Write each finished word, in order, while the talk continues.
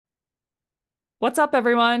What's up,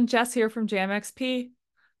 everyone? Jess here from Jam XP.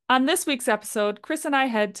 On this week's episode, Chris and I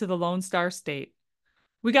head to the Lone Star State.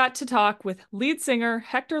 We got to talk with lead singer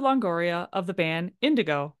Hector Longoria of the band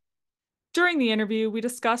Indigo. During the interview, we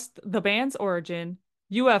discussed the band's origin,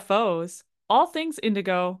 UFOs, all things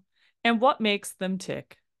Indigo, and what makes them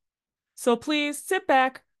tick. So please sit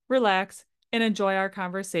back, relax, and enjoy our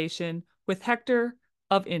conversation with Hector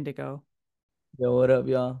of Indigo. Yo, what up,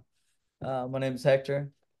 y'all? My name is Hector.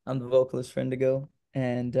 I'm the vocalist for Indigo,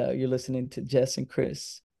 and you're listening to Jess and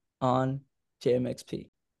Chris on JMXP.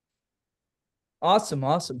 Awesome,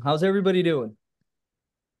 awesome. How's everybody doing?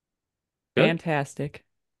 Good. Fantastic.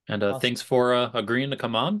 And Awesome. thanks for agreeing to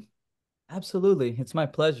come on. Absolutely. It's my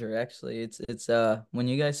pleasure, actually. It's when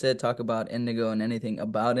you guys said talk about Indigo and anything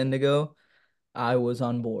about Indigo, I was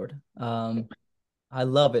on board. I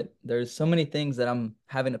love it. There's so many things that I'm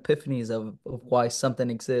having epiphanies of why something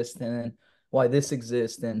exists and why this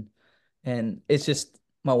exists and it's just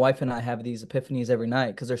my wife and I have these epiphanies every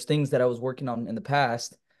night because there's things that I was working on in the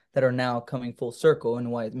past that are now coming full circle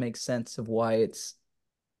and why it makes sense of why it's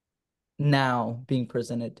now being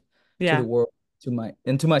presented to the Yeah. world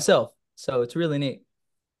to myself. So it's really neat.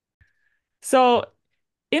 So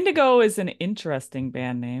Indigo is an interesting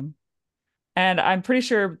band name. And I'm pretty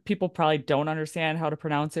sure people probably don't understand how to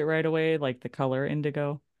pronounce it right away, like the color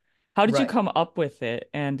indigo. How did you Right. come up with it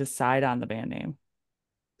and decide on the band name?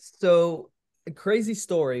 So a crazy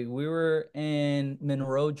story. We were in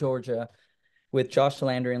Monroe, Georgia with Josh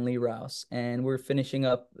Lander and Lee Rouse, and we're finishing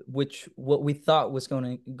up which what we thought was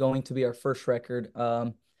going to be our first record.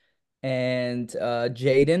 And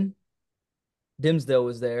Jaden Dimsdale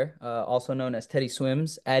was there, also known as Teddy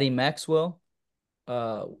Swims. Addie Maxwell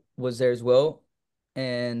uh, was there as well,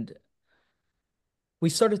 and we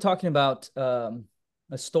started talking about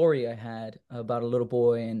a story I had about a little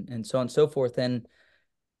boy and so on and so forth, and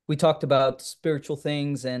we talked about spiritual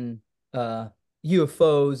things and uh,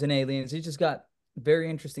 UFOs and aliens. It just got very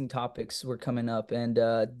interesting topics were coming up, and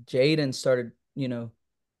Jaden started,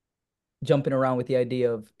 jumping around with the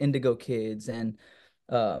idea of Indigo Kids and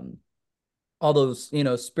um, all those,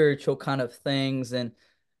 spiritual kind of things. And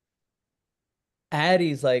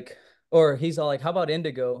Addie's like, or he's all like, "How about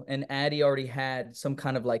Indigo?" And Addie already had some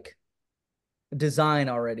kind of like design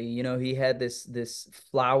already. He had this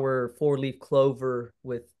flower 4-leaf clover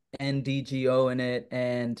with NDGO in it,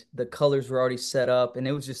 and the colors were already set up, and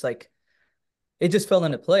it was just like it just fell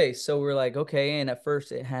into place. So we are like, okay. And at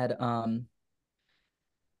first it had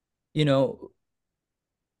you know,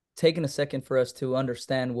 taken a second for us to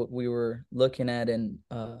understand what we were looking at, and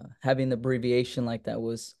having the abbreviation like that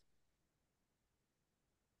was,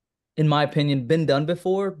 in my opinion, been done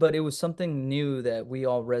before, but it was something new that we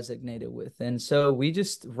all resonated with. And so we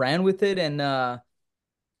just ran with it,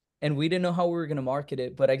 and we didn't know how we were going to market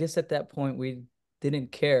it, but I guess at that point we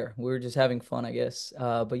didn't care. We were just having fun, I guess.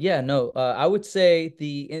 But yeah, no, I would say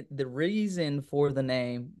the reason for the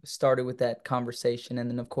name started with that conversation, and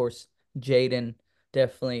then of course Jaden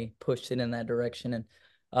definitely pushed it in that direction,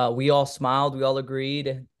 and we all smiled, we all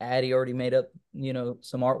agreed. Addie already made up,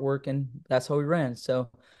 some artwork, and that's how we ran. So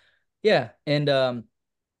yeah, and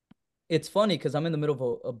it's funny because I'm in the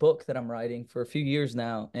middle of a book that I'm writing for a few years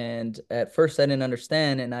now, and at first I didn't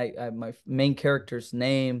understand, and I my main character's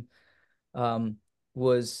name um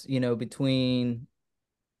was, between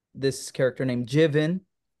this character named Jiven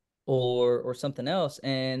or something else,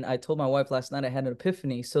 and I told my wife last night I had an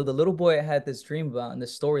epiphany. So the little boy I had this dream about and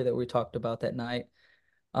this story that we talked about that night,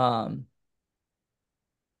 um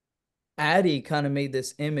Addie kind of made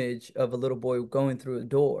this image of a little boy going through a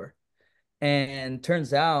door. And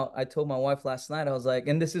turns out, I told my wife last night, I was like,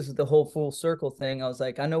 and this is the whole full circle thing. I was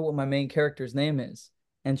like, I know what my main character's name is.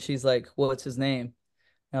 And she's like, well, what's his name?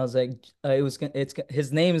 And I was like,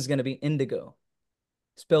 his name is gonna be Indigo,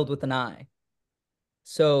 spelled with an I.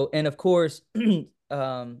 So, and of course,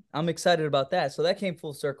 I'm excited about that. So that came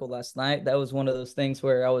full circle last night. That was one of those things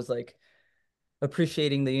where I was like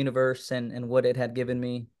appreciating the universe and what it had given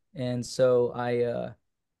me. And so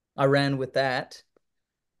I ran with that.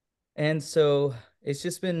 And so it's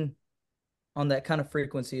just been on that kind of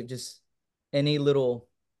frequency of just any little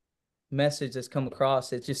message that's come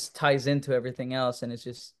across, it just ties into everything else, and it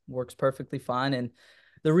just works perfectly fine. And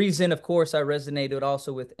the reason, of course, I resonated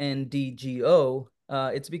also with NDGO,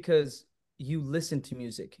 it's because you listen to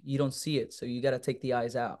music, you don't see it, so you got to take the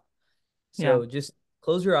eyes out. Yeah. So just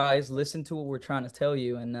close your eyes, listen to what we're trying to tell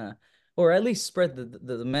you, and or at least spread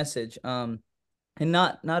the message. And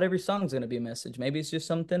not every song is going to be a message. Maybe it's just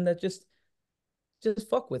something that just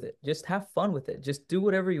fuck with it. Just have fun with it. Just do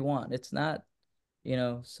whatever you want. It's not,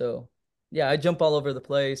 so yeah, I jump all over the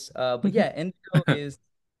place. But yeah, Indigo is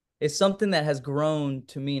it's something that has grown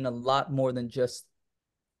to mean a lot more than just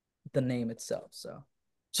the name itself. So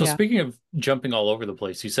So Yeah. speaking of jumping all over the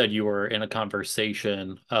place, you said you were in a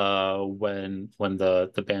conversation when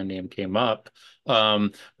the band name came up.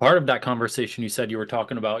 Part of that conversation you said you were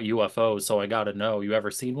talking about UFOs, so I gotta know, you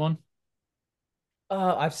ever seen one?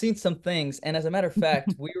 I've seen some things, and as a matter of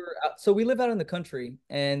fact, we were out, so we live out in the country,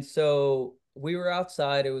 and so we were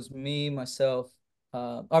outside. It was me, myself,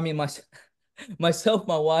 I mean my myself,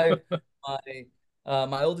 my wife, my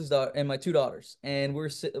my oldest daughter, and my two daughters, and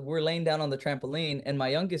we're laying down on the trampoline, and my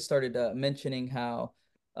youngest started mentioning how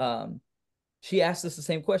um she asked us the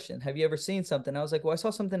same question. Have you ever seen something? I was like, well, I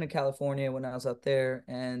saw something in California when I was out there,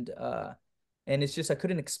 and it's just I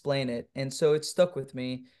couldn't explain it, and so it stuck with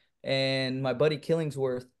me. And my buddy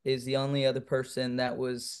Killingsworth is the only other person that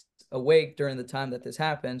was awake during the time that this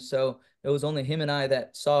happened. So it was only him and I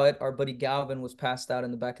that saw it. Our buddy Galvin was passed out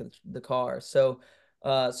in the back of the car. So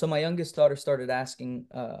my youngest daughter started asking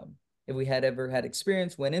if we had ever had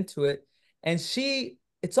experience, went into it, and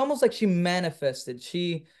it's almost like she manifested.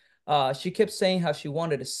 She kept saying how she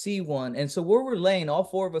wanted to see one. And so where we're laying, all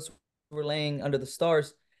four of us were laying under the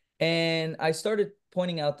stars. And I started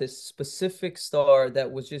pointing out this specific star that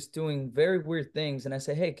was just doing very weird things. And I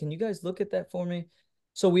said, hey, can you guys look at that for me?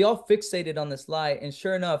 So we all fixated on this light. And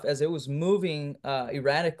sure enough, as it was moving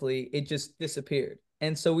erratically, it just disappeared.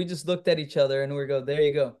 And so we just looked at each other and we go, there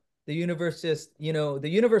you go. The universe just, the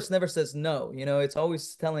universe never says no. It's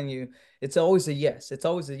always telling you, it's always a yes. It's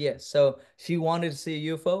always a yes. So she wanted to see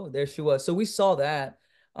a UFO. There she was. So we saw that.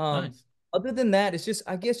 Um, Nice. Other than that, it's just,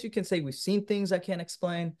 I guess you can say we've seen things I can't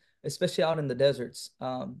explain, especially out in the deserts.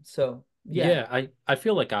 So yeah. Yeah, I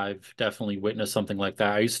feel like I've definitely witnessed something like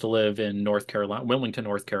that. I used to live in North Carolina, Wilmington,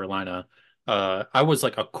 North Carolina. I was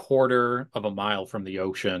like a quarter of a mile from the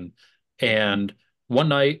ocean, and one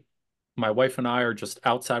night my wife and I are just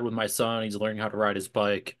outside with my son. He's learning how to ride his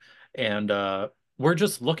bike, and we're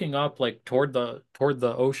just looking up like toward the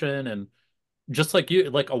ocean, and just like you,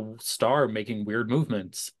 like a star making weird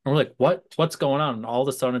movements. And we're like, what's going on? And all of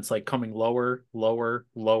a sudden it's like coming lower, lower,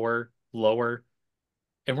 lower, lower.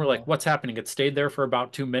 And we're like, Wow. what's happening? It stayed there for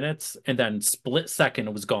about 2 minutes, and then split second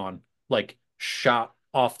it was gone. Like shot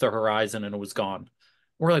off the horizon and it was gone.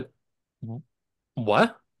 We're like,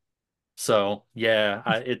 what? So yeah,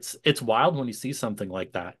 it's wild when you see something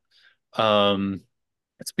like that. Um,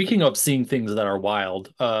 Speaking of seeing things that are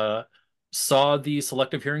wild, saw the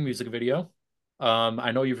selective hearing music video.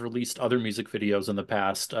 I know you've released other music videos in the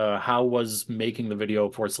past. How was making the video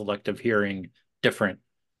for selective hearing different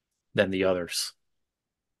than the others?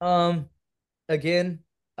 Um, Again,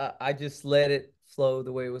 I just let it flow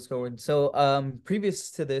the way it was going. So,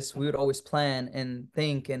 previous to this, we would always plan and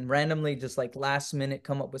think and randomly just like last minute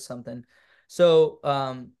come up with something. So,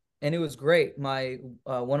 and it was great. My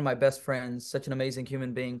one of my best friends, such an amazing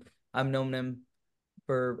human being. I've known him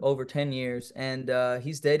for over 10 years, and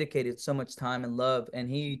he's dedicated so much time and love, and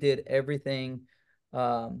he did everything,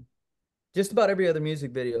 um, just about every other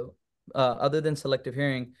music video, other than selective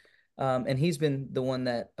hearing. And he's been the one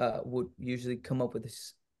that would usually come up with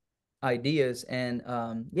this ideas. And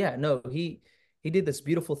yeah, no, he did this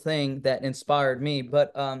beautiful thing that inspired me.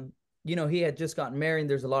 But he had just gotten married.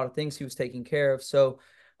 There's a lot of things he was taking care of. So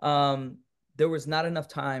um there was not enough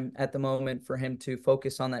time at the moment for him to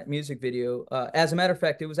focus on that music video. As a matter of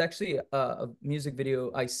fact, it was actually a music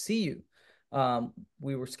video, I See You.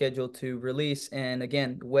 We were scheduled to release, and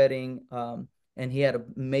again, wedding, and he had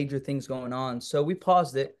major things going on. So we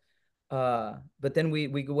paused it, but then we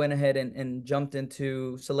went ahead and jumped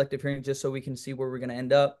into selective hearing just so we can see where we're going to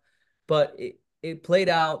end up. But it played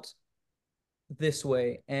out this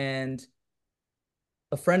way. And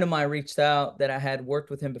a friend of mine reached out that I had worked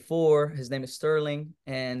with him before. His name is Sterling.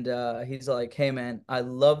 And he's like, hey, man, I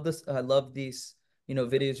love this. I love these,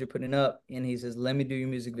 videos you're putting up. And he says, let me do your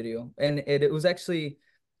music video. And it was actually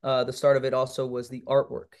the start of it also was the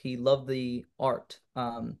artwork. He loved the art.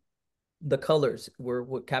 The colors were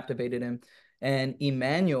what captivated him. And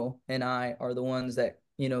Emmanuel and I are the ones that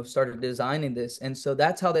started designing this, and so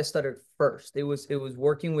that's how they started first. It was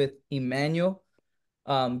working with Emmanuel,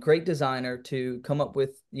 great designer, to come up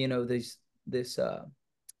with this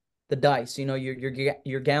the dice.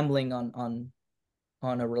 You're gambling on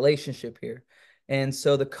a relationship here, and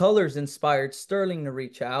so the colors inspired Sterling to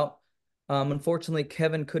reach out. Unfortunately,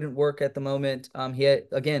 Kevin couldn't work at the moment. He had,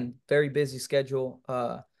 again, very busy schedule.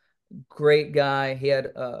 Great guy. He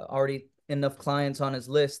had already enough clients on his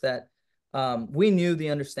list that we knew the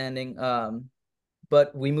understanding,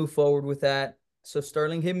 but we moved forward with that. So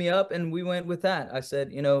Sterling hit me up and we went with that. I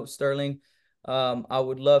said, Sterling, I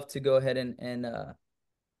would love to go ahead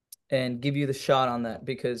and give you the shot on that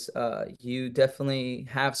because you definitely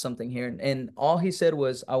have something here. And all he said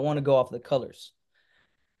was, I want to go off the colors.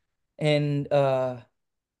 And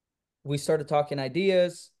we started talking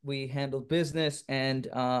ideas, we handled business, and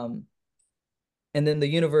then the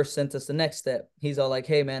universe sent us the next step. He's all like,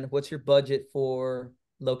 hey man, what's your budget for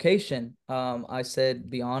location? I said,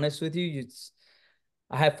 be honest with you,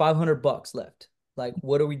 I have $500 left. Like,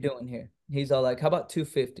 what are we doing here? He's all like, how about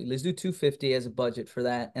 250? Let's do 250 as a budget for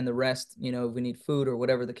that. And the rest, if we need food or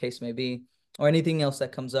whatever the case may be, or anything else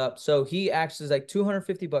that comes up. So he actually is like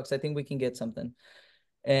 $250. I think we can get something.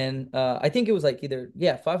 And I think it was like either,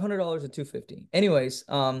 yeah, $500 or 250. Anyways,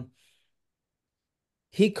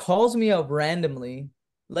 he calls me up randomly,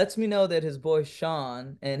 lets me know that his boy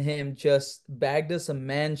Sean and him just bagged us a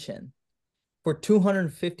mansion for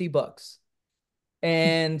 $250.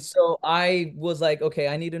 And so I was like, okay,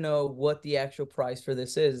 I need to know what the actual price for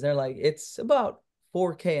this is. They're like, it's about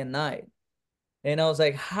 4K a night. And I was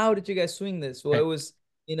like, how did you guys swing this? Well, it was,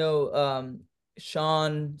 you know,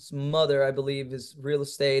 Sean's mother, I believe, is real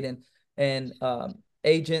estate and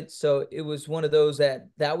agent. So it was one of those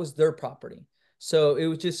that was their property. So it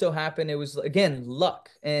was just so happened it was again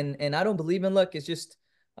luck. And I don't believe in luck. It's just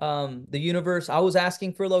the universe. I was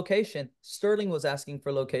asking for location. Sterling was asking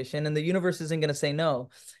for location, and the universe isn't going to say no.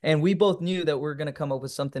 And we both knew that we are going to come up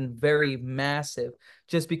with something very massive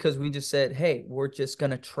just because we just said, hey, we're just going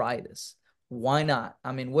to try this. Why not?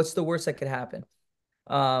 I mean, what's the worst that could happen?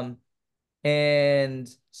 And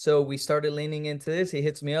so we started leaning into this. He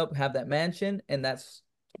hits me up, have that mansion, and that's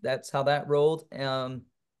how that rolled. And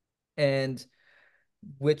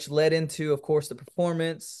which led into, of course, the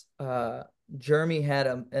performance. Jeremy had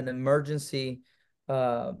an emergency,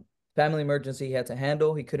 family emergency he had to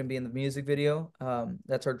handle. He couldn't be in the music video.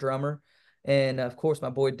 That's our drummer. And of course, my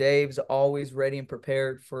boy Dave's always ready and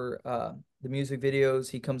prepared for the music videos.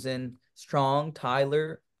 He comes in strong.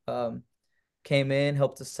 Tyler came in,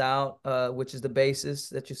 helped us out, which is the bassist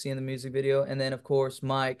that you see in the music video. And then, of course,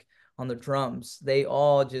 Mike on the drums. They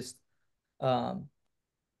all just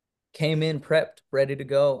came in prepped, ready to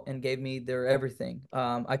go, and gave me their everything.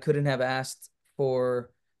 I couldn't have asked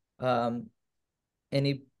for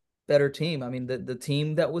any better team. I mean, the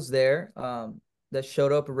team that was there, that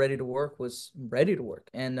showed up ready to work was ready to work.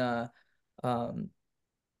 And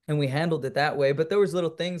we handled it that way. But there was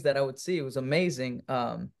little things that I would see. It was amazing.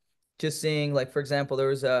 Just seeing, like, for example, there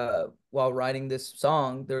was while writing this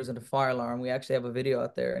song, there was a fire alarm. We actually have a video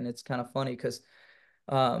out there, and it's kind of funny because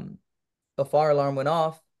a fire alarm went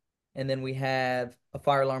off, and then we have a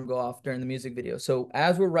fire alarm go off during the music video. So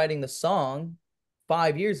as we're writing the song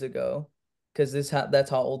 5 years ago, because that's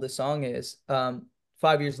how old this song is, 5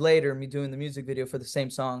 years later, me doing the music video for the same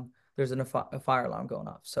song, there's a fire alarm going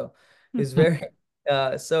off. So it's very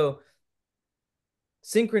so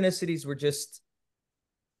synchronicities were just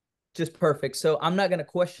perfect. So I'm not going to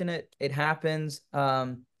question it. It happens.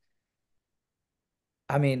 I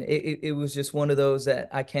mean, it was just one of those that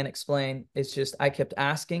I can't explain. It's just I kept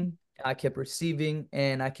asking, I kept receiving,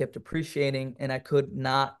 and I kept appreciating, and I could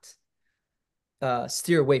not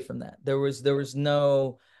steer away from that. There was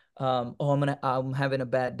no I'm having a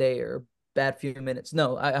bad day or bad few minutes.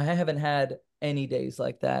 No, I haven't had any days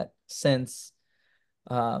like that since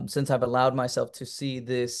I've allowed myself to see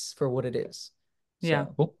this for what it is. Yeah.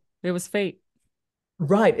 So It was fate.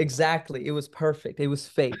 right, exactly. It was perfect. It was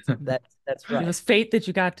fate. That's It right. was fate that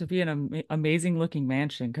you got to be in an amazing looking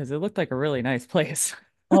mansion because it looked like a really nice place.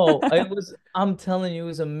 Oh, I'm telling you, it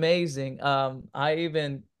was amazing. I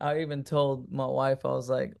even told my wife, I was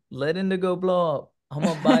like, let Indigo blow up.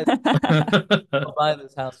 I'll buy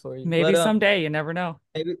this house for you. Maybe But someday, you never know.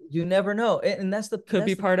 maybe you never know. And Could be that's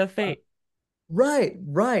the part of fate. right,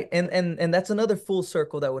 right. And that's another full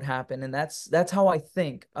circle that would happen. And that's how I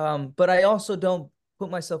think. But I also don't put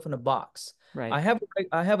myself in a box. Right. I have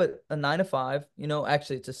a 9 to 5,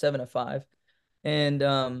 actually it's a 7 to 5. And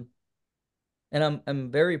I'm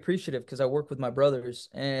very appreciative because I work with my brothers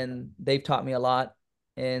and they've taught me a lot.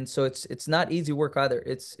 And so it's not easy work either.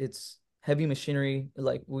 It's heavy machinery.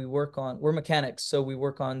 Like we're mechanics, so we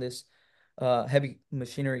work on this heavy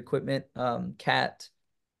machinery equipment, cat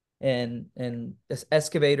and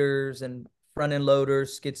excavators and front end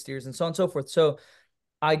loaders, skid steers, and so on and so forth. So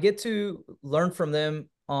I get to learn from them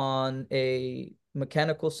on a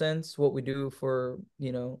mechanical sense, what we do for,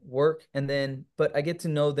 work. But I get to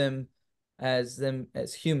know them as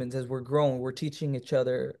humans, as we're growing, we're teaching each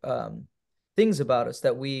other things about us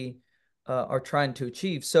that we are trying to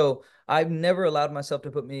achieve. So I've never allowed myself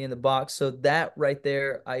to put me in the box. So that right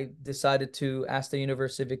there, I decided to ask the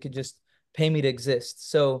universe if it could just pay me to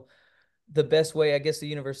exist. So the best way, I guess the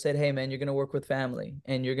universe said, hey man, you're gonna work with family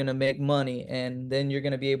and you're gonna make money, and then you're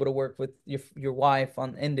gonna be able to work with your wife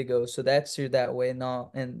on Indigo. So that's your that way, and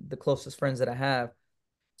all, and the closest friends that I have.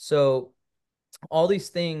 So all these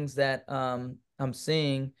things that I'm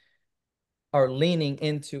seeing are leaning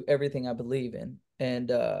into everything I believe in.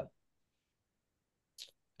 And uh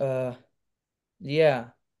yeah.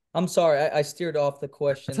 I'm sorry, I steered off the It's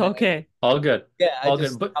question there. okay. All good. Yeah, I All good.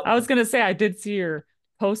 just But I was gonna say I did see your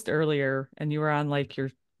post earlier and you were on like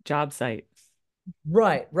your job site.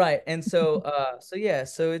 right, right. And so so yeah,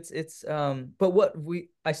 so it's but what we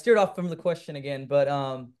I steered off from the question again, but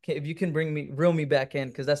if you can reel me back in,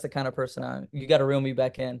 because that's the kind of person you got to reel me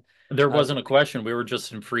back in. there Uh wasn't a question. We were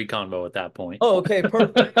just in free convo at that point. oh, okay,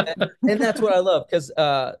 perfect. And that's what I love, because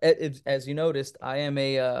as you noticed, I am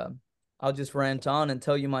a I'll just rant on and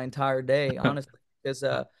tell you my entire day, honestly, because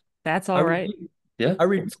That's I all right. Yeah,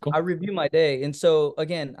 it's I cool. review my day. And so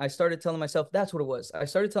again, I started telling myself that's what it was. I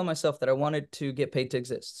started telling myself that I wanted to get paid to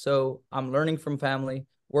exist. So I'm learning from family,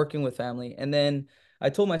 working with family. And then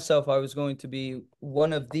I told myself I was going to be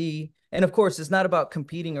one of the, and of course, it's not about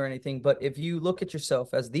competing or anything, but if you look at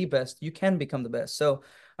yourself as the best, you can become the best. So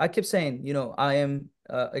I kept saying, I am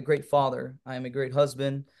a great father. I am a great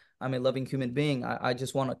husband. I'm a loving human being. I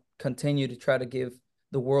just want to continue to try to give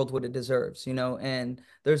the world what it deserves, and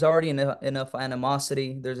there's already enough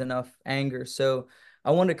animosity, there's enough anger. So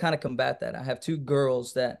I want to kind of combat that. I have two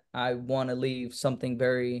girls that I want to leave something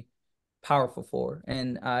very powerful for,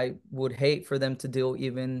 and I would hate for them to deal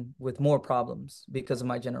even with more problems because of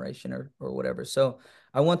my generation or whatever. So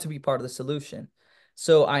I want to be part of the solution.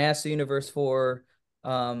 So I asked the universe for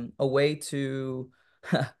a way to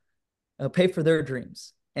pay for their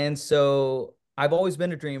dreams. And so I've always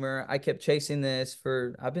been a dreamer. I've been chasing this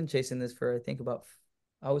for, I think, about,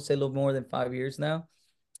 I would say, a little more than 5 years now.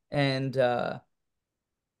 And I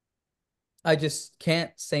just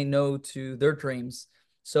can't say no to their dreams.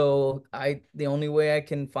 So the only way I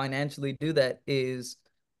can financially do that is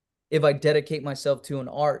if I dedicate myself to an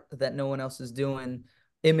art that no one else is doing,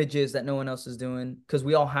 images that no one else is doing, because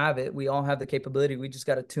we all have it. We all have the capability. We just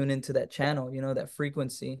got to tune into that channel, that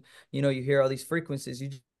frequency. You hear all these frequencies. You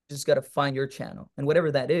just got to find your channel. And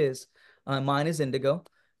whatever that is, mine is Indigo.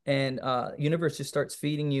 And universe just starts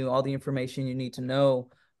feeding you all the information you need to know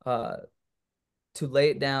uh, to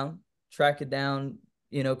lay it down, track it down,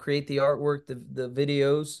 create the artwork, the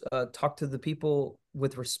videos, talk to the people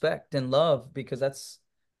with respect and love, because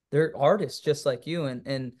they're artists just like you.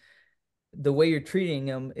 And the way you're treating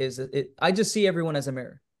them I just see everyone as a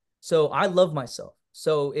mirror. So I love myself.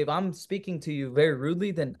 So if I'm speaking to you very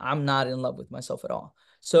rudely, then I'm not in love with myself at all.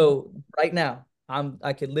 So right now,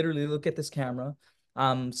 I could literally look at this camera.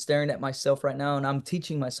 I'm staring at myself right now and I'm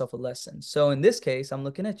teaching myself a lesson. So in this case, I'm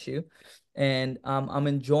looking at you and I'm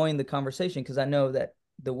enjoying the conversation, because I know that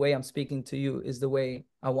the way I'm speaking to you is the way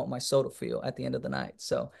I want my soul to feel at the end of the night.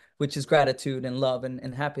 So, which is gratitude and love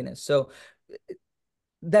and happiness. So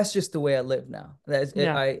that's just the way I live now. That's it.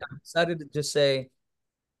 Yeah. I decided to just say,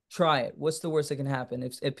 try it. What's the worst that can happen?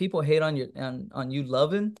 If people hate on you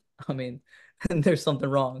loving, I mean, there's something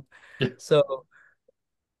wrong. So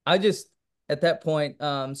I just at that point,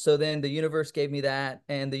 so then the universe gave me that,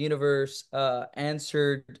 and the universe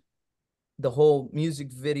answered the whole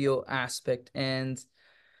music video aspect. And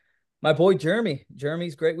my boy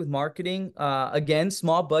Jeremy's great with marketing. Again,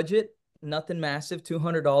 small budget, nothing massive,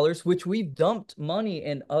 $200, which we've dumped money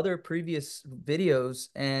in other previous videos,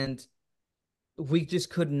 and we just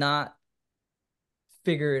could not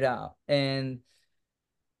figure it out. And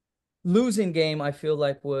losing game, I feel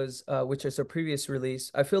like was, which is a previous release.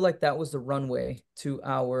 I feel like that was the runway to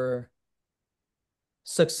our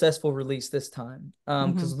successful release this time.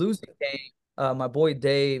 Hmm. Because losing game, my boy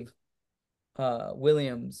Dave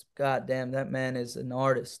Williams, god damn, that man is an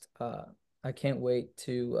artist. I can't wait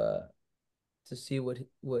to see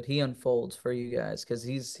what he unfolds for you guys, because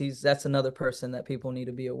he's that's another person that people need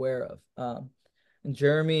to be aware of. And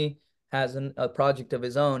Jeremy has a project of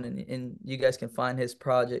his own, and you guys can find his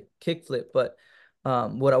project Kickflip. But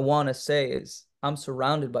what I want to say is I'm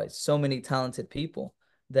surrounded by so many talented people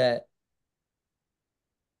that,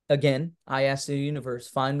 again, I ask the universe,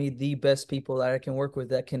 find me the best people that I can work with,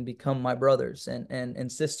 that can become my brothers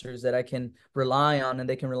and sisters that I can rely on, and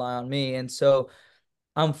they can rely on me. And so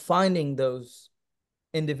I'm finding those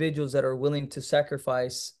individuals that are willing to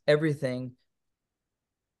sacrifice everything,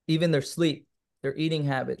 even their sleep, their eating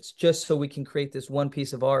habits, just so we can create this one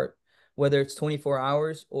piece of art, whether it's 24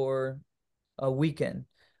 hours or a weekend.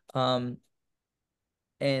 Um,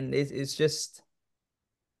 and it's just,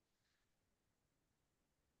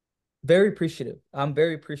 Very appreciative. I'm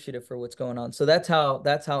very appreciative for what's going on. So that's how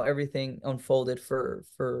everything unfolded for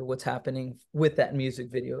what's happening with that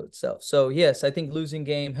music video itself. So yes, I think Losing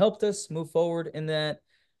Game helped us move forward in that.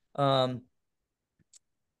 Um,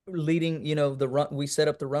 Leading, the run, we set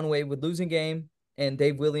up the runway with Losing Game, and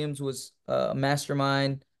Dave Williams was a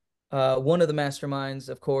mastermind. One of the masterminds,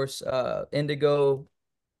 of course, Indigo,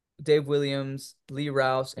 Dave Williams, Lee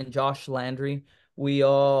Rouse, and Josh Landry. We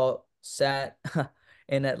all sat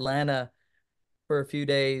in Atlanta for a few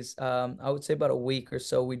days. I would say about a week or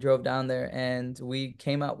so. We drove down there and we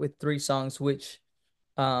came out with 3 songs, which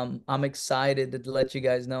I'm excited to let you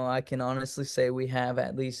guys know. I can honestly say we have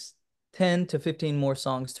at least 10 to 15 more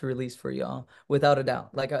songs to release for y'all, without a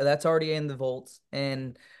doubt. Like that's already in the vaults.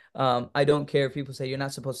 And I don't care if people say you're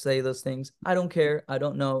not supposed to say those things. I don't care. I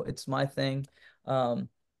don't know. It's my thing. Um,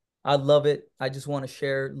 I love it. I just want to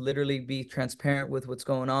share, literally be transparent with what's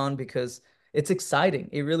going on because it's exciting.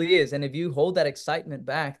 It really is. And if you hold that excitement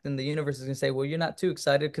back, then the universe is going to say, well, you're not too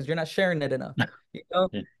excited because you're not sharing it enough. You know?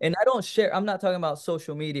 Yeah. And I don't share, I'm not talking about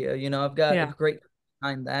social media. I've got a Yeah. great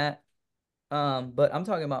behind that. But I'm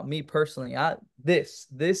talking about me personally. This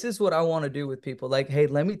is what I want to do with people. Like, hey,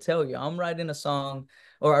 let me tell you, I'm writing a song,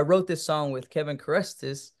 or I wrote this song with Kevin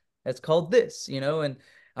Carestis. It's called This, and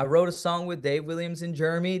I wrote a song with Dave Williams and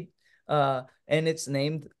Jeremy, and it's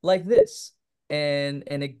named like this, and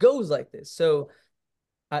it goes like this. So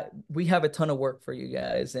we have a ton of work for you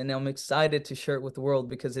guys, and I'm excited to share it with the world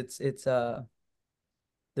because it's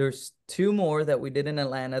there's 2 more that we did in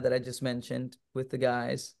Atlanta that I just mentioned with the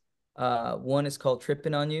guys. One is called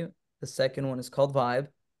Tripping on You. The second one is called Vibe.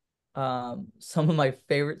 Some of my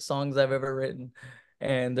favorite songs I've ever written,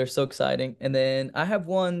 and they're so exciting. And then I have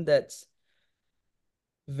one that's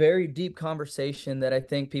very deep conversation that I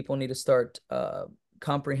think people need to start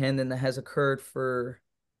comprehending, that has occurred for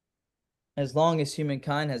as long as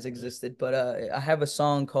humankind has existed. But I have a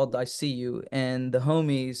song called I See You, and the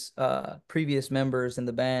homies, previous members in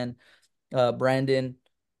the band, Brandon,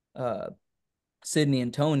 uh, Sydney,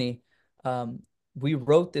 and Tony, um, we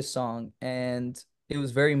wrote this song, and it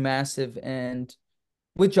was very massive, and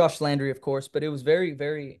with Josh Landry, of course, but it was very,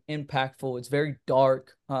 very impactful. It's very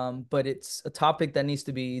dark, but it's a topic that needs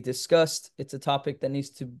to be discussed. It's a topic that needs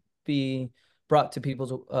to be brought to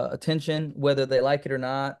people's attention, whether they like it or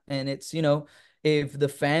not. And it's, if the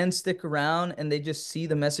fans stick around and they just see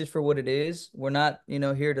the message for what it is, we're not,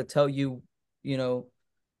 here to tell you, you know,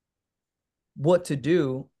 what to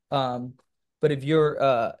do. But if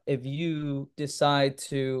you decide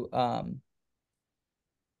to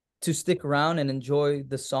stick around and enjoy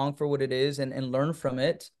the song for what it is, and learn from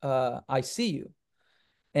it, I see you.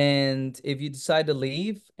 And if you decide to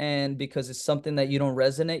leave and because it's something that you don't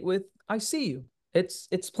resonate with, I see you.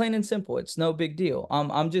 It's plain and simple. It's no big deal.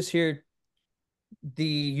 I'm just here. The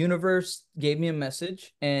universe gave me a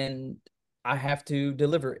message and I have to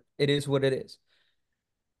deliver it. It is what it is.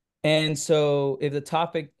 And so if the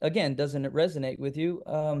topic again doesn't resonate with you,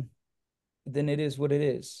 then it is what it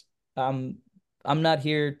is. Um, I'm not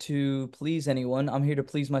here to please anyone. I'm here to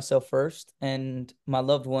please myself first and my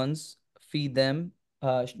loved ones, feed them,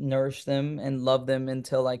 nourish them, and love them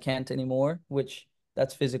until I can't anymore, which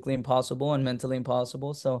that's physically impossible and mentally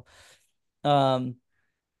impossible. So, um,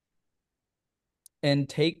 and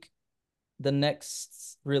take the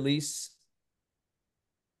next release,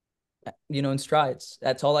 in strides.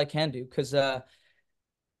 That's all I can do. Because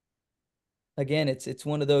again, it's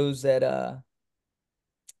one of those that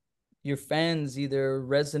your fans either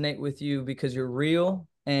resonate with you because you're real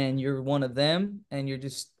and you're one of them and you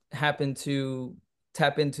just happen to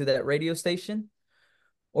tap into that radio station,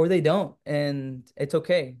 or they don't, and it's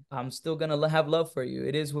okay. I'm still gonna have love for you.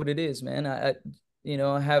 It is what it is, man. I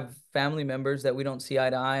have family members that we don't see eye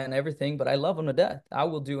to eye on everything, but I love them to death. I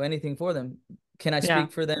will do anything for them. Can I Yeah.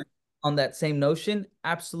 speak for them on that same notion?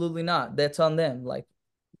 Absolutely not. That's on them. Like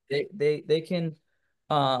they can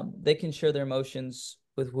share their emotions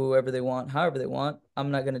with whoever they want, however they want.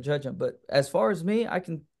 I'm not going to judge them. But as far as me, I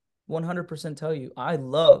can 100% tell you I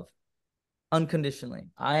love unconditionally.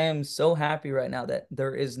 I am so happy right now that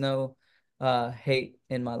there is no hate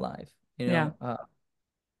in my life, Yeah.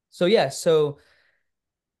 so yeah, so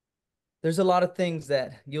there's a lot of things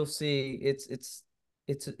that you'll see.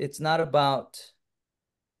 It's not about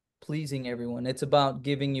pleasing everyone. It's about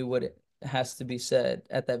giving you what it has to be said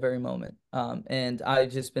at that very moment. And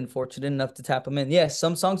I've just been fortunate enough to tap them in. Yes,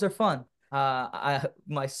 some songs are fun. I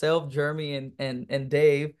myself, Jeremy, and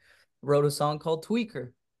Dave wrote a song called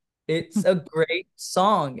Tweaker. It's a great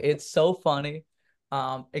song. It's so funny.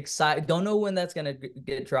 Excited. Don't know when that's gonna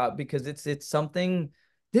get dropped because it's something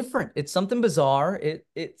different. It's something bizarre.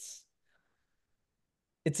 It's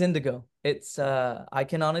It's Indigo. It's I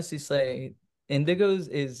can honestly say Indigo's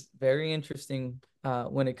is very interesting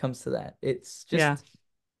when it comes to that. It's Yeah. just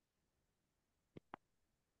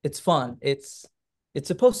it's fun. It's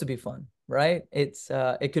supposed to be fun, right? It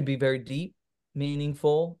could be very deep,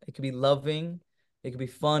 meaningful, it could be loving, it could be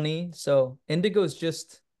funny. So Indigo is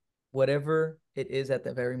just whatever it is at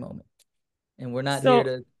the very moment. And we're not here So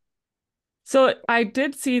to so I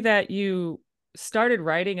did see that you started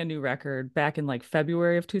writing a new record back in like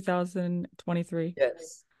February of 2023.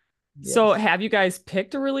 yes. So Yes. have you guys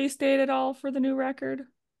picked a release date at all for the new record?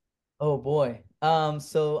 Oh boy.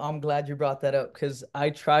 So I'm glad you brought that up because I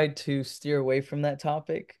tried to steer away from that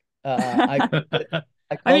topic. I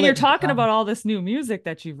I mean, call you're it talking about all this new music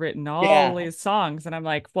that you've written, all yeah. these songs, and I'm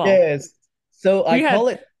like, well, Yes. So I we call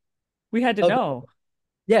had it we had to okay. know.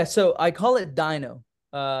 Yeah, so I call it Dino.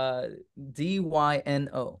 Uh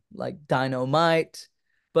Dyno, like dynamite,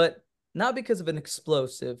 but not because of an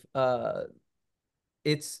explosive.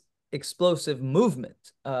 It's explosive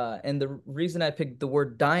movement. And the reason I picked the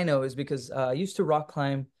word dino is because I used to rock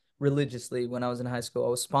climb religiously when I was in high school. I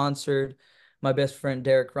was sponsored. My best friend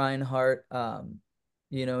Derek Reinhardt,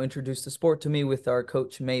 introduced the sport to me with our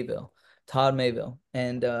coach Mayville, Todd Mayville,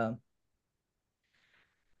 and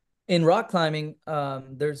in rock climbing,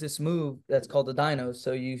 there's this move that's called the dyno.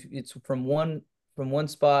 So it's from one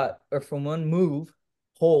spot or from one move,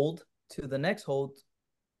 hold to the next hold,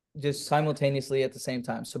 just simultaneously at the same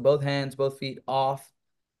time. So both hands, both feet off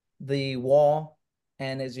the wall,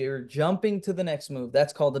 and as you're jumping to the next move,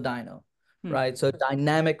 that's called the dyno, Hmm. right? So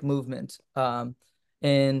dynamic movement.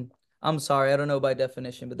 And I'm sorry, I don't know by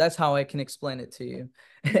definition, but that's how I can explain it to you.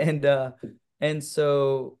 And I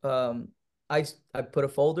put a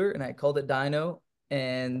folder and I called it Dyno,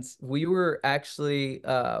 and we were actually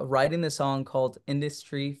writing the song called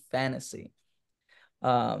Industry Fantasy.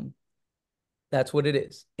 Um, that's what it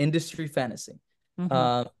is, Industry Fantasy. Hmm.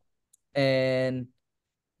 Um, and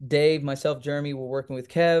Dave, myself, Jeremy were working with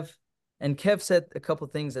Kev, and Kev said a couple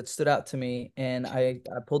of things that stood out to me, and I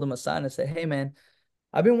pulled him aside and I said, "Hey, man,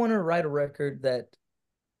 I've been wanting to write a record that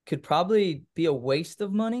could probably be a waste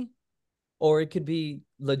of money, or it could be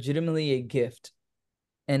legitimately a gift,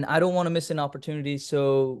 and I don't want to miss an opportunity.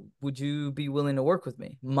 So, would you be willing to work with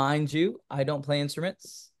me? Mind you, I don't play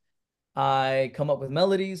instruments. I come up with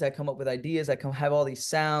melodies, I come up with ideas, I come have all these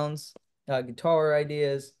sounds, guitar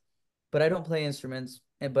ideas, but I don't play instruments.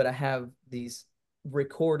 But I have these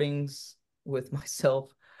recordings with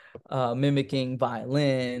myself, mimicking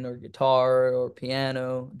violin or guitar or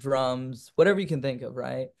piano, drums, whatever you can think of,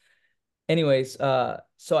 right? Anyways,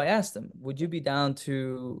 so I asked him, would you be down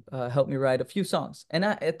to help me write a few songs? And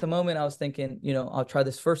at the moment, I was thinking, I'll try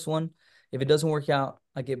this first one. If it doesn't work out,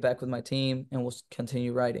 I get back with my team and we'll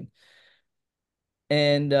continue writing.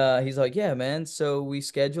 And he's like, yeah, man. So we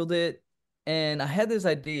scheduled it, and I had this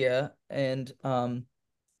idea, and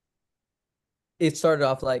it started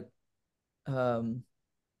off like um,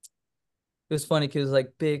 it was funny because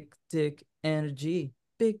like big dick energy,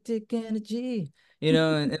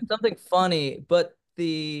 and something funny. But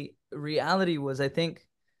the reality was, I think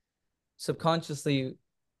subconsciously,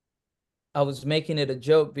 I was making it a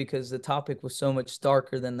joke because the topic was so much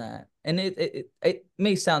darker than that. And it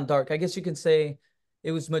may sound dark. I guess you can say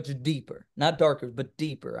it was much deeper, not darker, but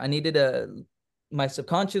deeper. My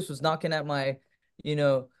subconscious was knocking at my, you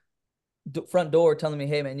know, front door telling me,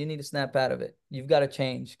 hey, man, you need to snap out of it. You've got to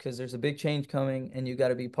change because there's a big change coming and you got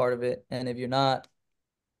to be part of it. And if you're not,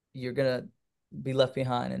 you're going to be left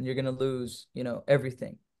behind and you're going to lose,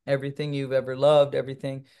 everything you've ever loved,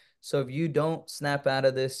 everything. So if you don't snap out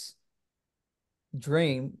of this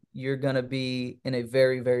dream, you're gonna be in a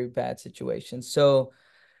very, very bad situation. So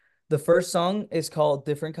the first song is called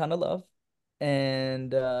Different Kind of Love.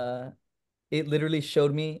 And it literally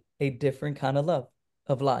showed me a different kind of love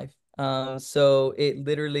of life. So it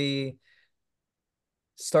literally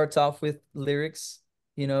starts off with lyrics,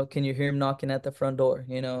 can you hear him knocking at the front door,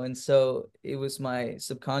 and so it was my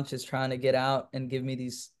subconscious trying to get out and give me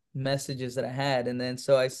these messages that I had. And then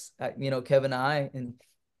so Kevin and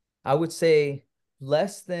I would say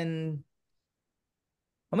less than,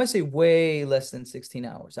 I'm gonna say way less than 16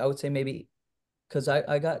 hours. I would say maybe because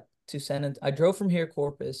I got to I drove from here,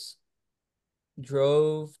 Corpus,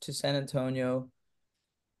 drove to San Antonio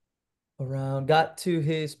got to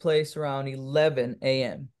his place around 11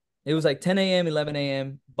 a.m. It was like 10 a.m., 11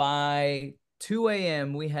 a.m. By 2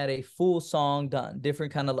 a.m., we had a full song done,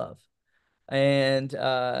 Different Kind of Love. And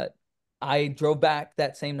I drove back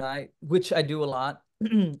that same night, which I do a lot.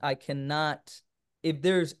 I cannot, if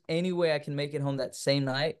there's any way I can make it home that same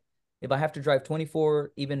night, If I have to drive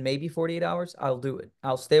 24, even maybe 48 hours, I'll do it.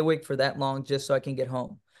 I'll stay awake for that long just so I can get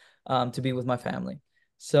home to be with my family.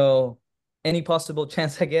 So any possible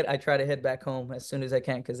chance I get, I try to head back home as soon as I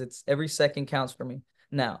can because it's every second counts for me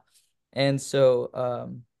now. And so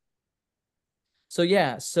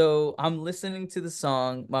yeah, so I'm listening to the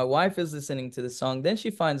song. My wife is listening to the song. Then she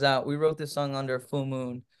finds out we wrote this song under a full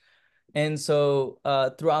moon. And so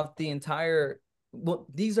throughout the entire, well,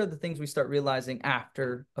 these are the things we start realizing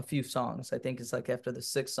after a few songs. I think it's like after the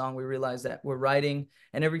sixth song, we realize that we're writing,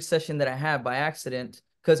 and every session that I have by accident,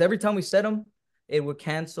 because every time we set them, it would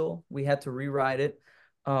cancel. We had to rewrite it.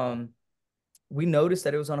 We noticed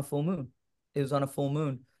that it was on a full moon. It was on a full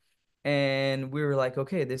moon. And we were like,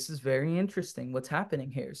 okay, this is very interesting. What's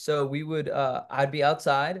happening here? So I'd be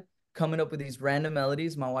outside coming up with these random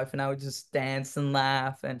melodies. My wife and I would just dance and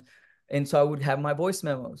laugh. And so I would have my voice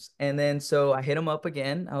memos. And then so I hit him up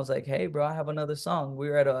again. I was like, hey, bro, I have another song. We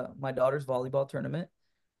were at my daughter's volleyball tournament.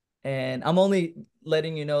 And I'm only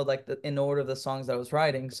letting you know, like, in order of the songs that I was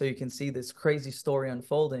writing, so you can see this crazy story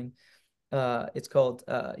unfolding. It's called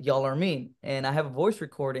Y'all Are Mean. And I have a voice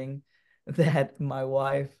recording that my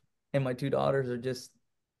wife and my two daughters are just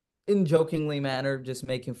in jokingly manner, just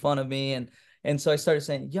making fun of me. And so I started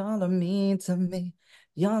saying, y'all are mean to me.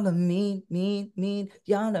 Y'all are mean, mean, mean.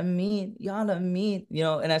 Y'all are mean. Y'all are mean.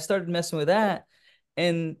 And I started messing with that.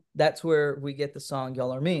 And that's where we get the song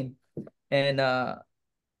Y'all Are Mean.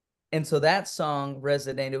 And so that song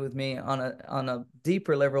resonated with me on a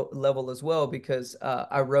deeper level as well, because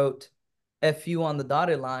I wrote F you on the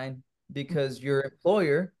dotted line because your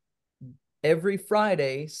employer every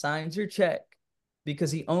Friday signs your check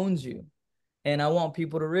because he owns you. And I want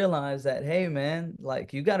people to realize that, hey, man,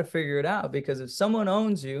 like, you got to figure it out, because if someone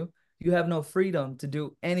owns you, you have no freedom to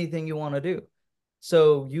do anything you want to do.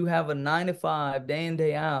 So you have a 9 to 5 day in,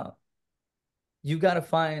 day out. You got to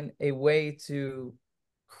find a way to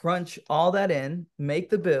crunch all that in,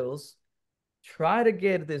 make the bills, try to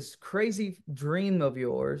get this crazy dream of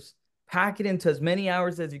yours, pack it into as many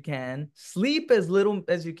hours as you can, sleep as little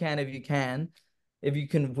as you can if you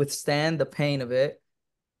can withstand the pain of it,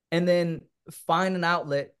 and then find an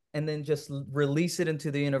outlet and then just release it into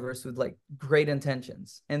the universe with like great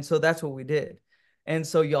intentions. And so that's what we did. And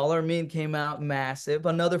so Y'all Are Mean came out massive,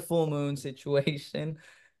 another full moon situation.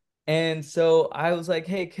 And so I was like,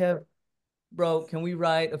 hey, Kev, bro, can we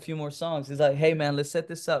write a few more songs? He's like, hey, man, let's set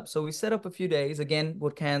this up. So we set up a few days. Again,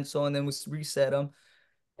 would cancel, and then we reset them.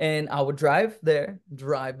 And I would drive there,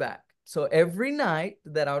 drive back. So every night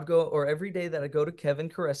that I would go, or every day that I go to Kevin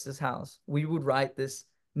Caressa's house, we would write this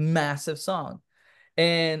massive song.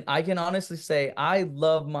 And I can honestly say I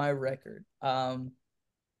love my record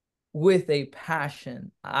with a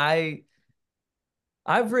passion. I've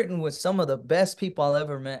written with some of the best people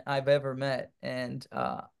I've ever met, and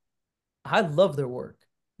I love their work,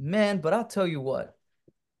 man. But I'll tell you what,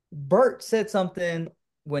 Bert said something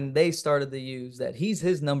when they started the use that he's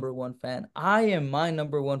his number one fan. I am my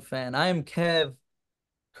number one fan. I am Kev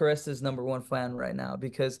Caressa's number one fan right now,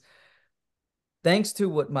 because thanks to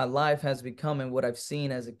what my life has become and what I've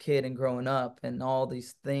seen as a kid and growing up, and all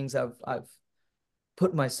these things I've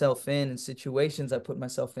put myself in, and situations I put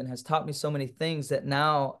myself in, has taught me so many things that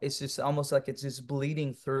now it's just almost like it's just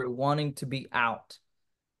bleeding through, wanting to be out.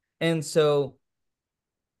 And so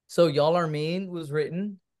Y'all Are Mean was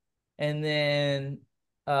written, and then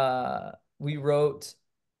we wrote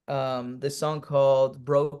this song called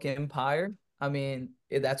Broke Empire. I mean,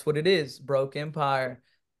 that's what it is, Broke Empire.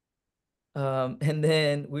 And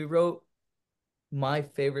then we wrote my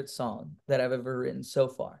favorite song that I've ever written so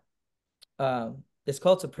far. It's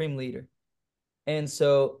called Supreme Leader. And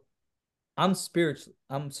so I'm spiritual.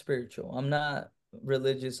 I'm not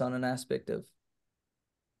religious on an aspect of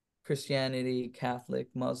Christianity, Catholic,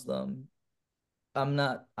 Muslim. I'm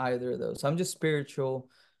not either of those. I'm just spiritual.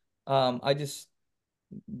 I just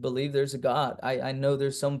believe there's a God. I know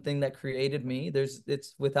there's something that created me.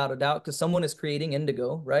 It's without a doubt, because someone is creating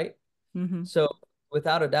Indigo, right? Mm-hmm. So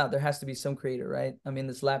without a doubt, there has to be some creator, right? I mean,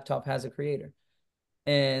 this laptop has a creator.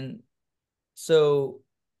 And so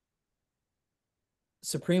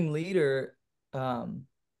Supreme Leader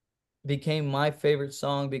became my favorite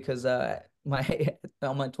song because my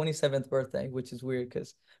on my 27th birthday, which is weird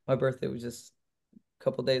because my birthday was just a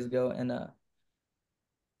couple days ago, and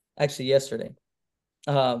actually yesterday.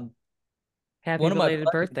 Happy One of my belated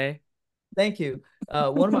buddies, birthday. thank you.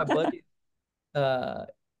 One of my buddies,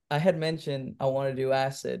 I had mentioned I want to do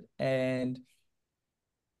acid, and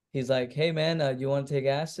he's like, "Hey man, you want to take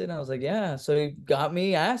acid?" And I was like, "Yeah." So he got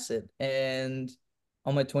me acid, and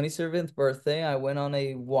on my 27th birthday, I went on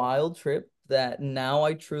a wild trip that now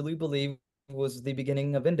I truly believe was the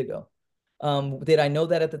beginning of Indigo. Did I know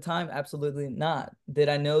that at the time? Absolutely not. Did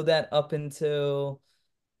I know that up until,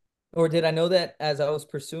 or did I know that as I was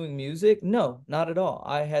pursuing music? No, not at all.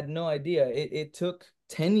 I had no idea. It took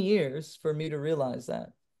 10 years for me to realize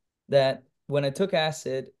that when I took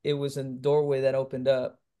acid, it was a doorway that opened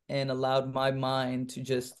up and allowed my mind to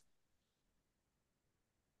just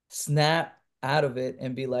snap out of it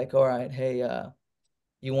and be like, all right, hey,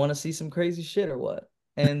 you want to see some crazy shit or what?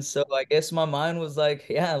 And so I guess my mind was like,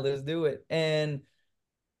 yeah, let's do it. And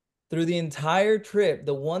through the entire trip,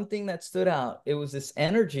 the one thing that stood out, it was this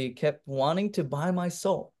energy kept wanting to buy my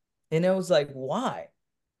soul. And it was like, why?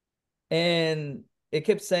 And it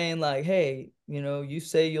kept saying like, hey, you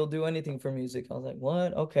say you'll do anything for music. I was like,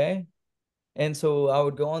 what? Okay. And so I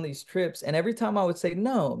would go on these trips, and every time I would say,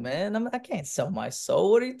 no, man, I can't sell my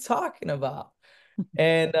soul. What are you talking about?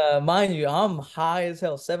 And mind you, I'm high as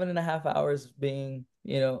hell, 7.5 hours being,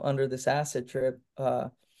 under this acid trip.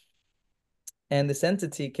 And this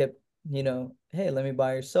entity kept, hey, let me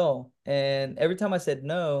buy your soul. And every time I said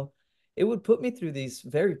no, it would put me through these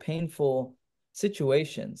very painful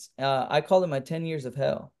situations. I call it my 10 years of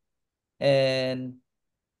hell. And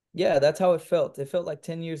yeah, that's how it felt. It felt like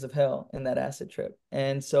 10 years of hell in that acid trip.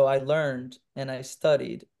 And so I learned and I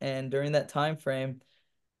studied. And during that time frame,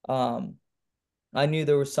 um, I knew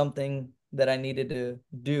there was something that I needed to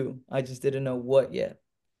do. I just didn't know what yet.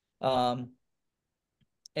 Um,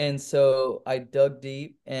 and so I dug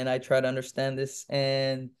deep and I tried to understand this.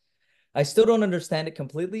 And I still don't understand it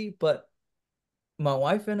completely, but my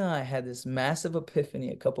wife and I had this massive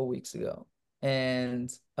epiphany a couple weeks ago.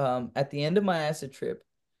 And at the end of my acid trip,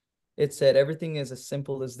 it said everything is as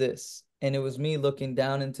simple as this. And it was me looking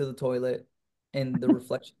down into the toilet and the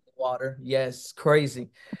reflection of the water. Yes, crazy.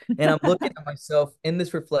 And I'm looking at myself in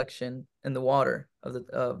this reflection in the water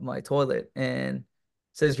of my toilet, and it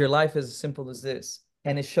says your life is as simple as this.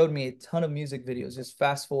 And it showed me a ton of music videos, just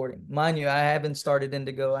fast forwarding. Mind you, I haven't started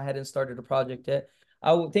Indigo. I hadn't started a project yet.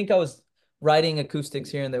 I would think I was writing acoustics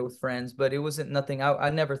here and there with friends, but it wasn't nothing. I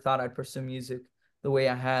never thought I'd pursue music the way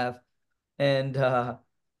I have. And the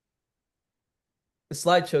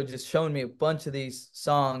slideshow just showing me a bunch of these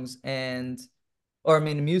songs or I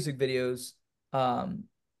mean music videos. Um,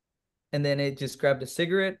 and then it just grabbed a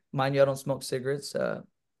cigarette. Mind you, I don't smoke cigarettes.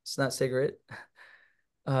 It's not cigarette.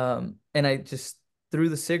 And I just threw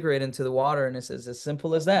the cigarette into the water, and it says as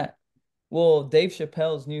simple as that. Well, Dave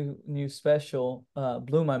Chappelle's new special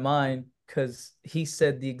blew my mind because he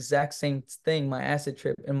said the exact same thing, my acid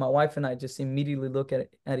trip, and my wife and I just immediately look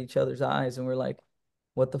at each other's eyes, and we're like,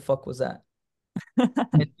 "What the fuck was that?"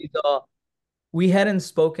 And she's all, we hadn't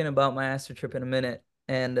spoken about my acid trip in a minute,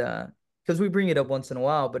 and because we bring it up once in a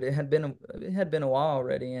while, but it had been a while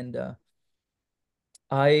already, and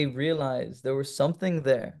I realized there was something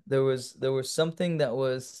there. There was something that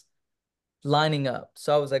was lining up.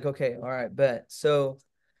 So I was like, okay, all right, bet. So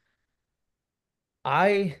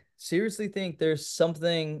I seriously think there's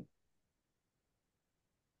something,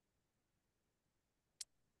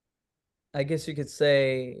 I guess you could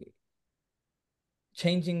say,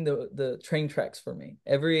 changing the train tracks for me.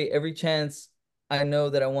 Every chance I know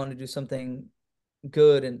that I want to do something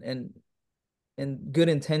good and good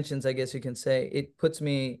intentions, I guess you can say, it puts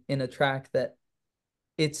me in a track that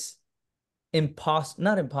it's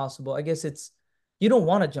not impossible. I guess it's, you don't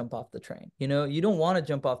want to jump off the train. You don't want to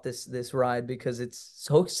jump off this ride because it's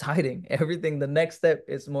so exciting. Everything, the next step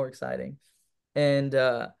is more exciting. And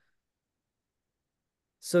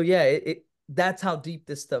so yeah, that's how deep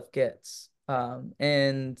this stuff gets.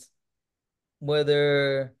 And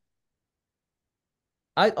whether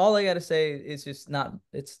all I gotta say is just not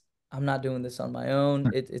it's I'm not doing this on my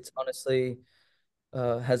own. It's honestly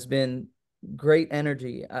has been great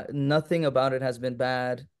energy. Nothing about it has been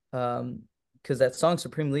bad. Because that song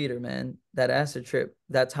Supreme Leader, man, that acid trip,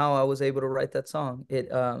 that's how I was able to write that song.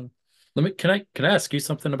 Can I ask you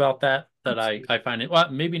something about that Absolutely. I find it,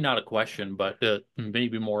 well, maybe not a question, but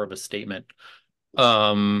maybe more of a statement.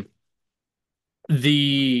 Um,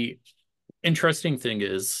 the interesting thing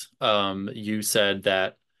is, you said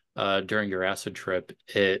that during your acid trip,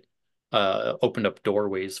 it opened up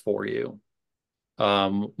doorways for you.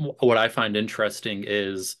 What I find interesting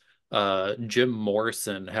is Jim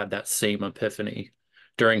Morrison had that same epiphany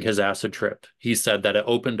during his acid trip. He said that it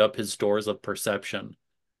opened up his doors of perception,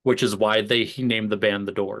 which is why he named the band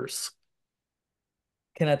The Doors.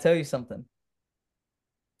 Can I tell you something?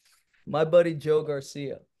 My buddy Joe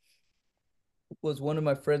Garcia was one of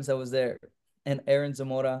my friends that was there, and Aaron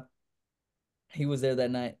Zamora, he was there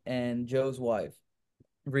that night, and Joe's wife,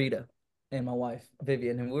 Rita, and my wife,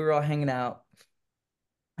 Vivian, and we were all hanging out.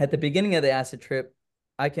 At the beginning of the acid trip,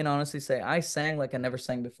 I can honestly say I sang like I never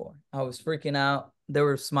sang before. I was freaking out. They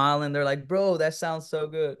were smiling. They're like, bro, that sounds so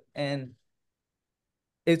good. And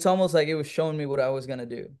it's almost like it was showing me what I was gonna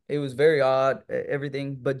do. It was very odd,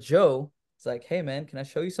 everything. But Joe, it's like, hey man, can I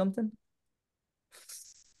show you something?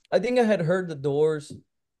 I think I had heard the Doors,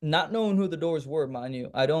 not knowing who the Doors were, mind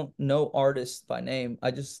you. I don't know artists by name.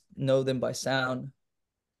 I just know them by sound.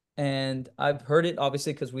 And I've heard it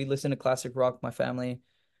obviously because we listen to classic rock, my family,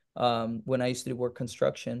 when I used to work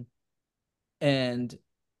construction. And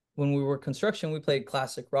when we were construction, we played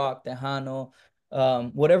classic rock, Tejano,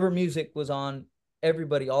 whatever music was on,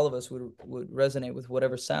 everybody, all of us would resonate with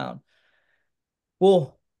whatever sound.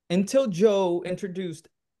 Well, until Joe introduced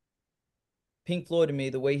Pink Floyd to me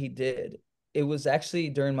the way he did, it was actually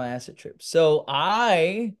during my acid trip. So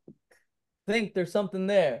I think there's something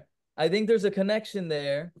there. I think there's a connection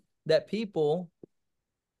there that people,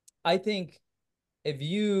 I think if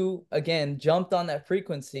you again jumped on that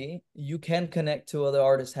frequency, you can connect to other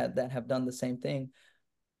artists that have done the same thing.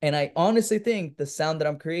 And I honestly think the sound that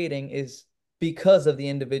I'm creating is because of the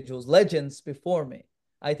individuals, legends before me.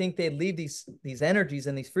 I think they leave these energies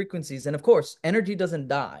and these frequencies. And of course, energy doesn't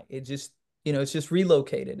die. It just, it's just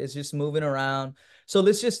relocated. It's just moving around. So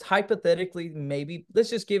let's just hypothetically, maybe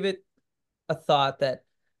let's just give it a thought that,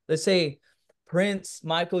 let's say Prince,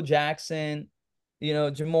 Michael Jackson,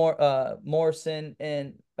 Morrison,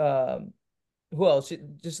 and who else?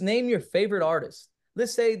 Just name your favorite artist.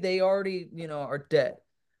 Let's say they already, are dead.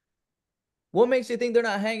 What makes you think they're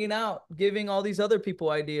not hanging out, giving all these other people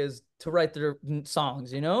ideas to write their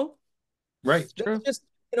songs, Right. That's True. just,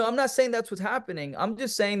 I'm not saying that's what's happening. I'm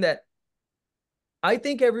just saying that I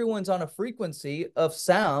think everyone's on a frequency of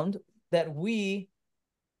sound that we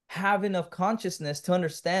have enough consciousness to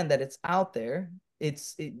understand that it's out there.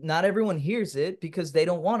 Not everyone hears it because they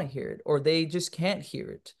don't want to hear it or they just can't hear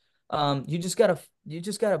it. You just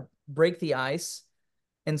gotta break the ice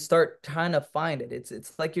and start trying to find it.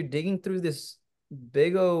 It's like you're digging through this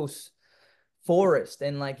big old forest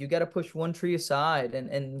and like you got to push one tree aside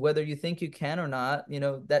and whether you think you can or not,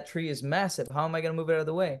 that tree is massive. How am I going to move it out of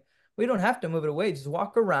the way? We don't have to move it away. Just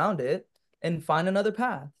walk around it and find another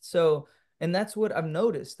path. So, and that's what I've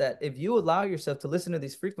noticed, that if you allow yourself to listen to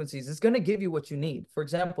these frequencies, it's going to give you what you need. For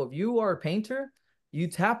example, if you are a painter, you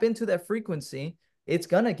tap into that frequency, it's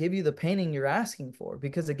going to give you the painting you're asking for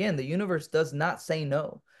because again, the universe does not say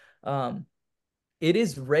no. um, it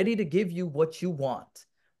is ready to give you what you want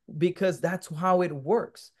because that's how it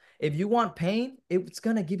works. If you want pain, it's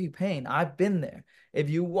going to give you pain. I've been there. If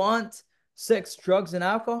you want sex, drugs, and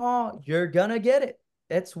alcohol, you're going to get it.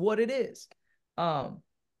 That's what it is. Um,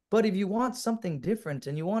 but if you want something different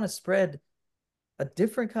and you want to spread a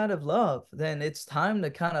different kind of love, then it's time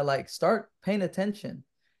to kind of like start paying attention.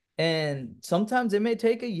 And sometimes it may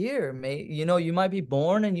take a year. You might be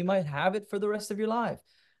born and you might have it for the rest of your life.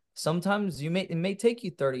 Sometimes it may take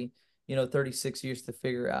you 36 years to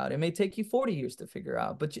figure out. It may take you 40 years to figure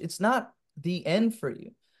out, but it's not the end for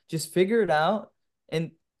you. Just figure it out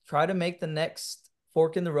and try to make the next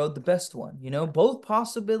fork in the road the best one. Both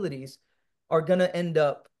possibilities are going to end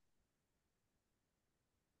up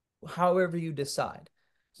however you decide.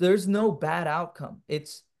 So there's no bad outcome.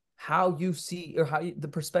 It's how you see or the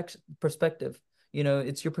perspective,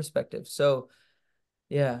 it's your perspective. So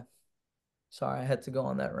yeah, sorry, I had to go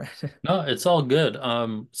on that rant. No, it's all good.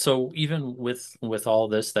 So even with all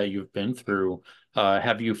this that you've been through,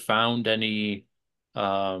 have you found any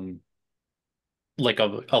um like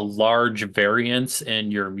a large variance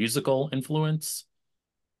in your musical influence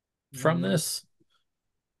from Mm. this?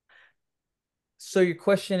 So your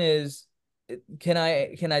question is, can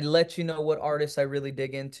I let you know what artists I really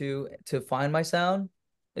dig into to find my sound?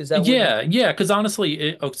 Is that what you? Yeah, because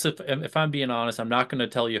honestly, so if I'm being honest, I'm not going to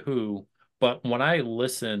tell you who, but when I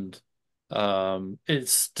listened,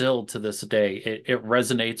 it's still to this day, it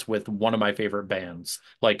resonates with one of my favorite bands.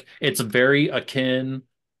 Like it's very akin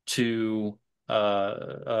to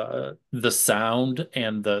the sound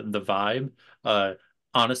and the vibe. Uh,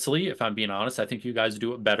 Honestly, if I'm being honest, I think you guys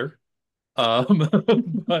do it better. Um,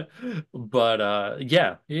 but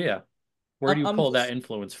yeah. Where do you I'm pull that just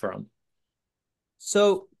influence from?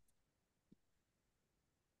 so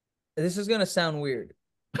this is gonna sound weird.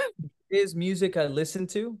 It is music I listen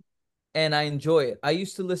to and I enjoy it. I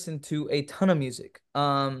used to listen to a ton of music.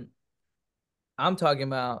 I'm talking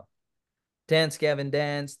about Dance Gavin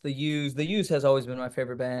Dance, The Used. The Used has always been my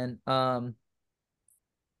favorite band.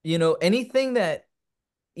 Anything that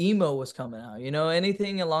emo was coming out,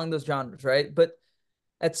 anything along those genres, right? But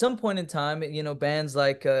at some point in time, bands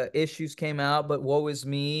like Issues came out, but Woe Is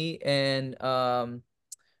Me and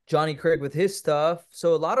Johnny Craig with his stuff.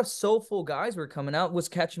 So a lot of soulful guys were coming out, was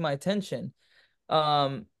catching my attention.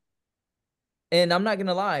 Um, and I'm not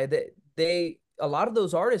gonna lie, that they a lot of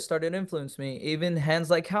those artists started to influence me. Even Hands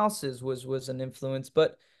Like Houses was an influence,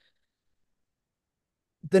 but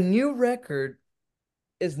the new record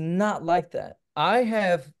is not like that. I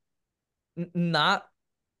have not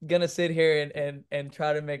gonna sit here and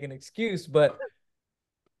try to make an excuse, but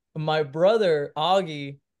my brother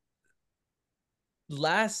Augie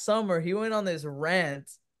last summer he went on this rant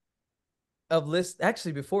of list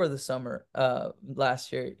actually before the summer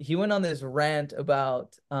last year he went on this rant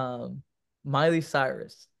about Miley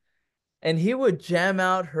Cyrus, and he would jam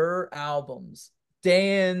out her albums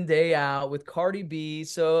day in day out with Cardi B.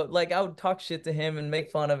 So like I would talk shit to him and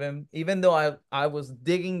make fun of him even though I was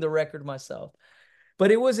digging the record myself.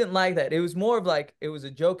 But it wasn't like that. It was more of like it was a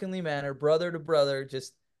jokingly manner, brother to brother,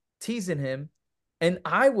 just teasing him. And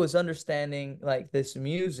I was understanding like this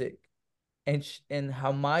music and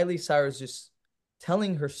how Miley Cyrus just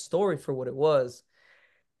telling her story for what it was,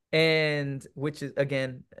 and which is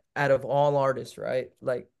again out of all artists, right?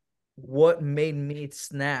 Like what made me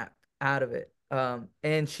snap out of it.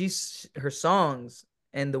 And she's her songs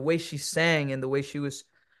and the way she sang and the way she was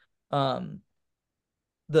um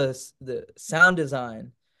the sound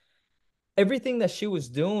design, everything that she was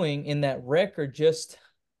doing in that record just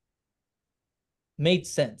made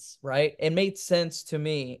sense, right? It made sense to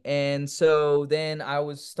me. And so then I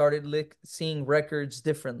was started seeing records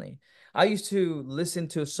differently. I used to listen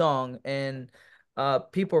to a song and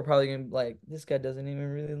people are probably gonna be like, this guy doesn't even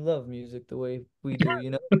really love music the way we do,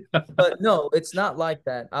 you know? But no, it's not like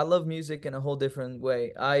that. I love music in a whole different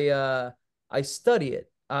way. I study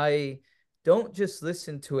it. I don't just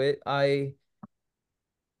listen to it. I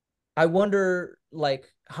wonder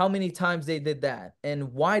like how many times they did that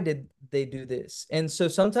and why did they do this. And so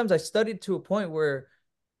sometimes I studied to a point where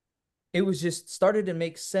it was just started to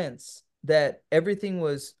make sense that everything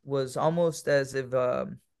was almost as if a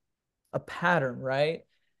pattern, right?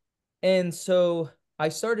 And so I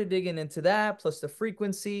started digging into that plus the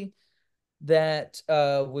frequency that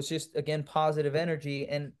was just again positive energy,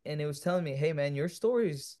 and it was telling me, hey man, your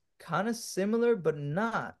story's kind of similar but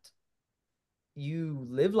not. You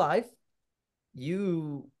live life,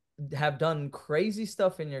 you have done crazy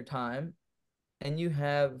stuff in your time, and you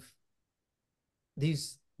have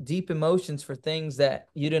these deep emotions for things that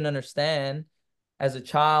you didn't understand as a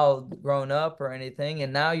child growing up or anything,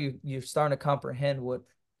 and now you're starting to comprehend what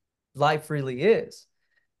life really is.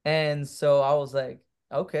 And so I was like,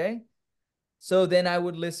 okay. So then I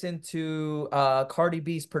would listen to Cardi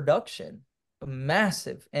B's production,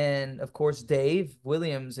 massive, and of course Dave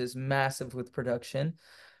Williams is massive with production.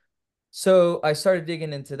 So I started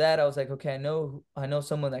digging into that. I was like, okay, I know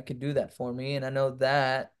someone that could do that for me, and I know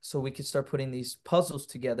that, so we could start putting these puzzles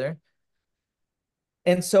together.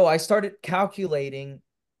 And so I started calculating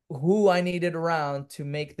who I needed around to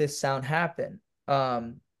make this sound happen.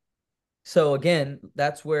 So again,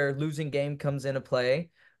 that's where Losing Game comes into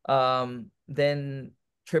play. Then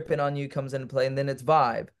Tripping on You comes into play, and then it's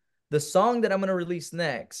Vibe. The song that I'm gonna release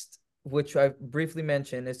next, which I briefly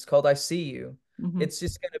mentioned, it's called I See You. Mm-hmm. It's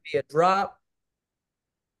just gonna be a drop,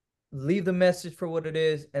 leave the message for what it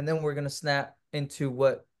is, and then we're gonna snap into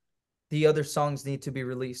what the other songs need to be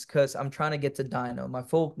released because I'm trying to get to Dino.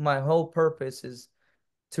 My whole purpose is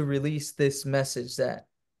to release this message that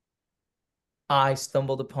I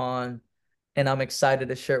stumbled upon and I'm excited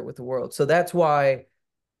to share it with the world. So that's why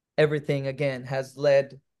everything again has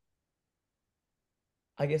led,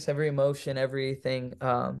 I guess, every emotion, everything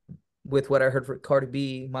with what I heard for Cardi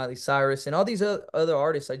B, Miley Cyrus, and all these other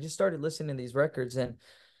artists. I just started listening to these records and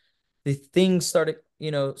the things started,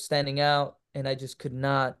 standing out, and I just could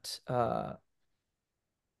not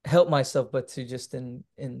help myself but to just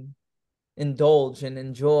indulge and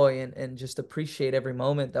enjoy and just appreciate every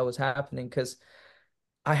moment that was happening because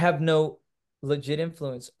I have no legit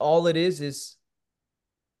influence. All it is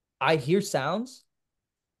I hear sounds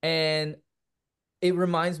and it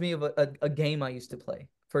reminds me of a game I used to play.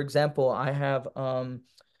 For example, I have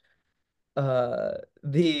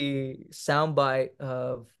the soundbite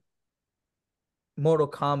of Mortal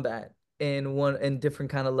Kombat in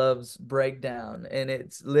different kind of loves breakdown, and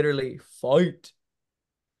it's literally fight.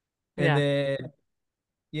 And Yeah.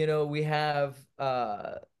 then we have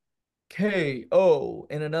KO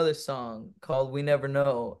in another song called We Never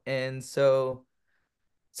Know. And so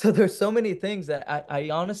there's so many things that I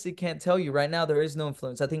honestly can't tell you right now. There is no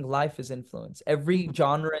influence. I think life is influence. Every Mhm.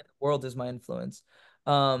 genre in the world is my influence.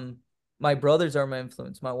 Um, my brothers are my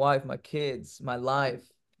influence, my wife, my kids, my life,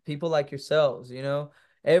 people like yourselves,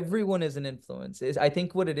 Everyone is an influence. I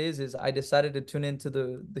think what it is I decided to tune into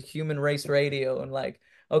the human race radio and like,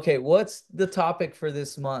 okay, what's the topic for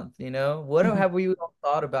this month? You know, what Mhm. have we all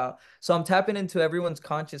thought about? So I'm tapping into everyone's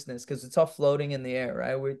consciousness because it's all floating in the air,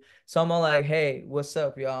 right? So I'm all like, hey, what's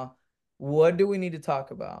up, y'all? What do we need to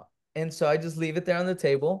talk about? And so I just leave it there on the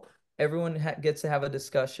table. Everyone gets to have a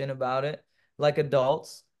discussion about it like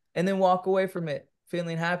adults, and then walk away from it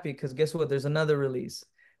feeling happy because guess what? There's another release.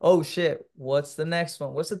 Oh shit, what's the next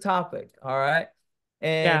one? What's the topic? All right.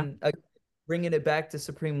 Yeah, And bringing it back to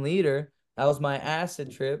Supreme Leader, that was my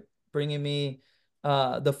acid trip, bringing me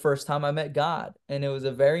the first time I met God. And it was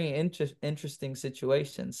a very interesting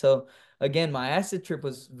situation. So, again, my acid trip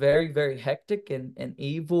was very, very hectic and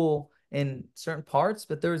evil in certain parts.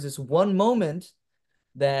 But there was this one moment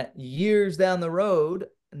that years down the road,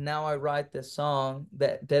 now I write this song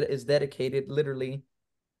that is dedicated literally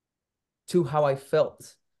to how I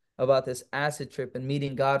felt about this acid trip and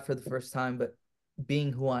meeting God for the first time, but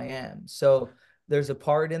being who I am. So there's a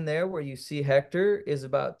part in there where you see Hector is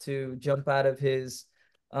about to jump out of his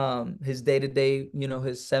day-to-day, you know,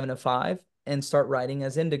 his 7 to 5 and start writing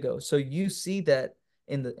as Indigo. So you see that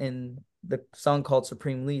in the song called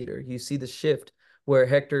Supreme Leader. You see the shift where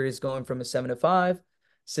Hector is going from a 7 to 5,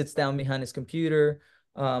 sits down behind his computer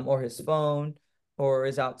or his phone, or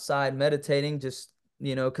is outside meditating, just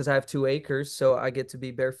because I have 2 acres, so I get to be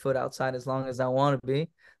barefoot outside as long as I want to be.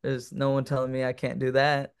 There's no one telling me I can't do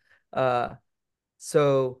that. Uh,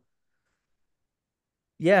 so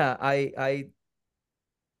yeah, I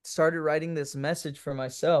started writing this message for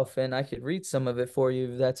myself, and I could read some of it for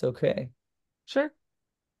you if that's okay. sure.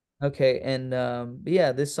 Okay, and but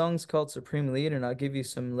yeah, this song's called Supreme Leader, and I'll give you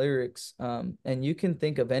some lyrics. And you can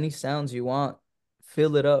think of any sounds you want,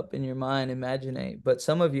 fill it up in your mind, imaginate. But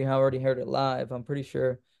some of you have already heard it live. I'm pretty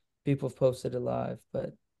sure people have posted it live,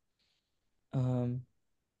 but um,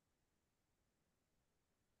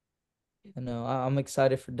 I'm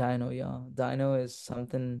excited for Dino, y'all. Dino is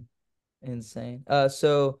something insane.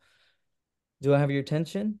 So do I have your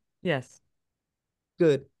attention? Yes.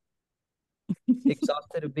 Good.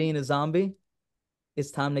 Exhausted of being a zombie?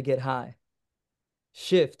 It's time to get high.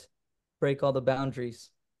 Shift, break all the boundaries,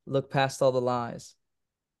 look past all the lies.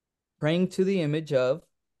 Praying to the image of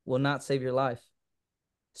will not save your life.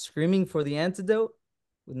 Screaming for the antidote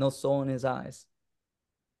with no soul in his eyes.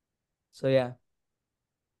 So yeah,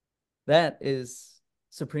 that is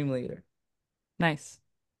Supreme Leader. Nice.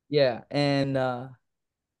 Yeah, and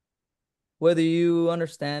whether you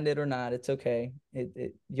understand it or not, it's okay.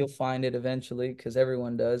 You'll find it eventually because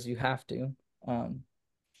everyone does. You have to. Um,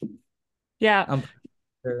 Yeah. I'm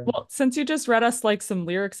sure. Well, since you just read us like some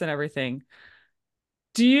lyrics and everything,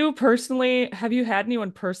 do you personally have you had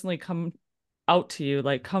anyone personally come out to you,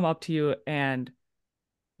 like come up to you and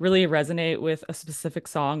really resonate with a specific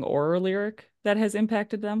song or a lyric that has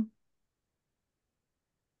impacted them?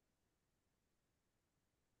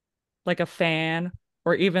 Like a fan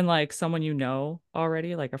or even like someone you know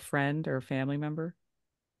already, like a friend or a family member?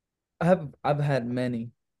 I've had many.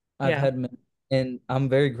 I've Yeah, had many, and I'm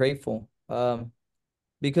very grateful.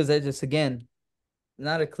 Because I just again,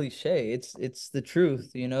 not a cliche. It's the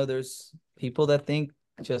truth. There's people that think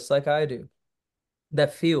just like I do,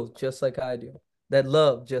 that feel just like I do, that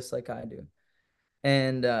love just like I do.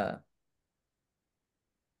 And and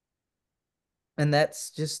that's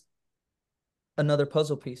just another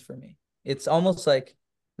puzzle piece for me. It's almost like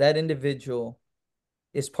that individual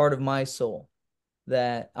is part of my soul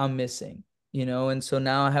that I'm missing. And so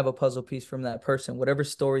now I have a puzzle piece from that person, whatever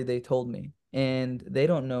story they told me, and they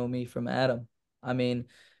don't know me from Adam. I mean,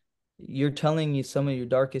 you're telling you some of your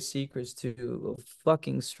darkest secrets to a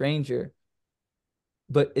fucking stranger,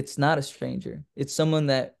 but it's not a stranger. It's someone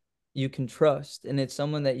that you can trust, and it's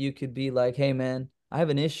someone that you could be like, hey, man, I have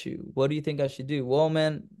an issue. What do you think I should do? Well,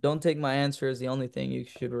 man, don't take my answer as the only thing you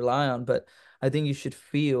should rely on, but I think you should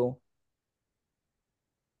feel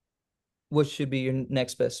what should be your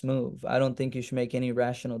next best move. I don't think you should make any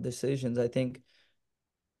rational decisions. I think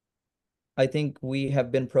we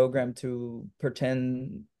have been programmed to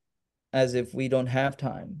pretend as if we don't have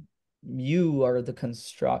time. You are the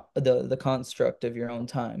construct of your own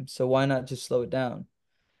time. So why not just slow it down?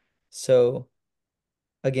 So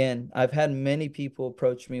again, I've had many people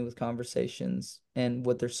approach me with conversations and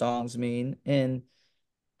what their songs mean, and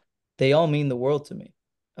they all mean the world to me.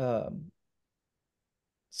 Um,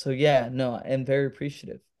 so yeah, no, I'm very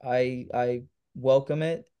appreciative. I welcome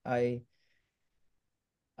it. I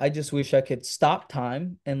just wish I could stop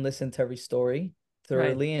time and listen to every story right.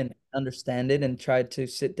 thoroughly and understand it and try to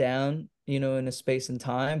sit down, in a space and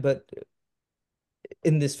time. But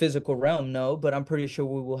in this physical realm, no, but I'm pretty sure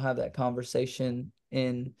we will have that conversation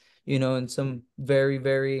in, in some very,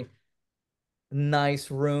 very nice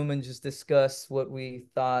room and just discuss what we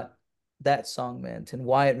thought that song meant and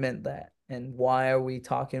why it meant that and why are we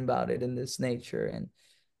talking about it in this nature and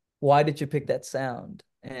why did you pick that sound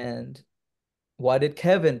and why did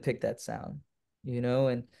Kevin pick that sound,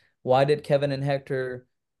 and why did Kevin and Hector,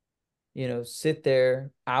 sit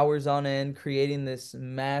there hours on end creating this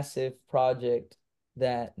massive project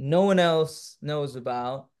that no one else knows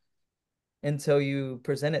about until you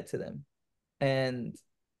present it to them. And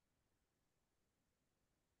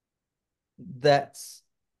that's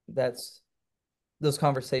those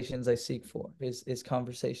conversations I seek for is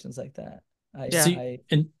conversations like that. I Yeah. See, I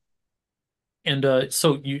and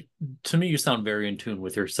so you, to me, you sound very in tune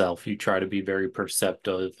with yourself. You try to be very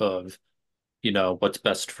perceptive of, what's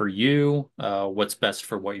best for you, what's best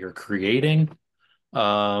for what you're creating.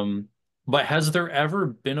 Um, but has there ever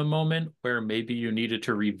been a moment where maybe you needed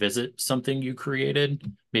to revisit something you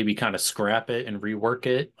created, maybe kind of scrap it and rework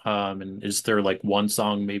it? And is there like one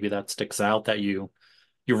song maybe that sticks out that you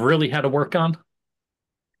really had to work on?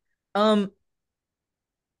 um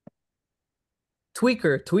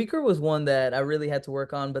Tweaker was one that I really had to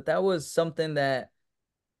work on, but that was something that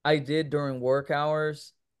I did during work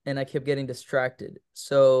hours and I kept getting distracted.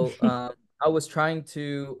 So I was trying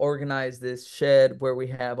to organize this shed where we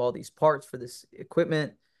have all these parts for this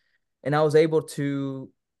equipment, and I was able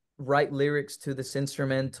to write lyrics to this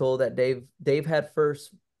instrumental that Dave had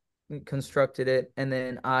first constructed it, and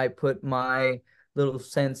then I put my little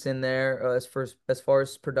sense in there as far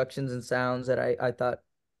as productions and sounds that I thought,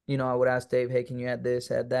 I would ask Dave, hey, can you add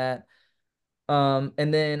this, add that?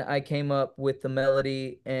 And then I came up with the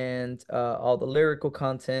melody and all the lyrical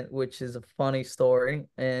content, which is a funny story.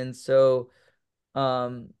 And so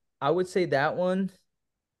I would say that one.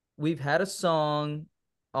 We've had a song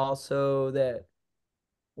also that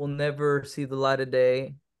will never see the light of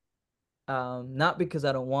day. Not because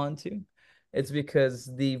I don't want to. It's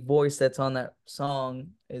because the voice that's on that song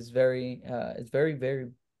is very, very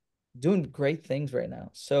doing great things right now.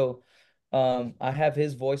 So I have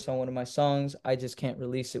his voice on one of my songs. I just can't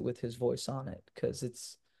release it with his voice on it because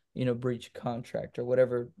it's, breach contract or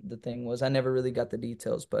whatever the thing was. I never really got the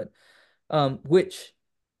details, but which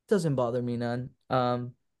doesn't bother me none.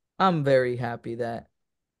 I'm very happy that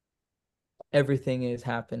everything is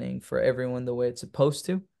happening for everyone the way it's supposed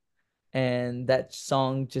to. And that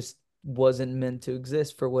song just wasn't meant to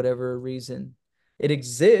exist for whatever reason. It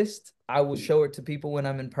exists. I will show it to people when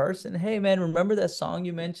I'm in person. Hey man, remember that song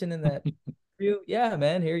you mentioned in that review? Yeah,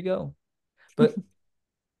 man, here you go. But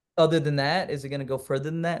other than that, is it going to go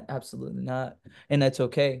further than that? Absolutely not. And that's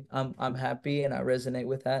okay. I'm happy and I resonate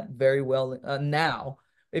with that very well. Now,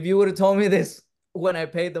 if you would have told me this when I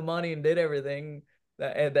paid the money and did everything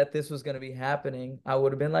that this was going to be happening, I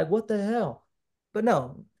would have been like, what the hell? But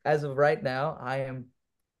no, as of right now,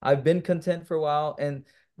 I've been content for a while, and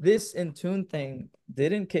this in tune thing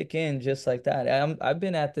didn't kick in just like that. I've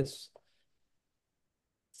been at this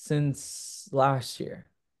since last year.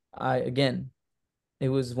 Again, it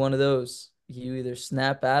was one of those, you either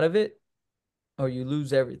snap out of it or you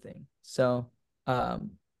lose everything. So,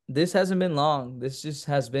 um, this hasn't been long. This just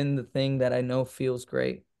has been the thing that I know feels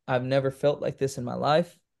great. I've never felt like this in my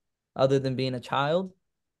life other than being a child.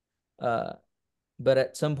 Uh, but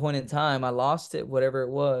at some point in time, I lost it, whatever it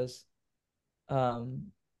was. Um,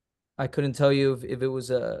 I couldn't tell you if it was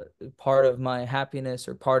a part of my happiness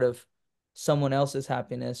or part of someone else's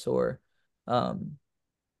happiness or, um,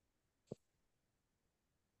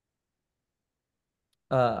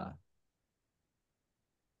 uh,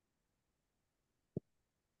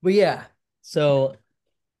 but yeah, so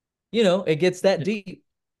it gets that deep.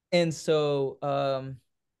 And so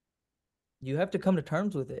you have to come to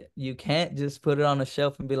terms with it. You can't just put it on a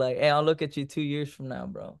shelf and be like, hey, I'll look at you 2 years from now,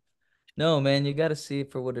 bro. No, man, you got to see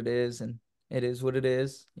it for what it is. And it is what it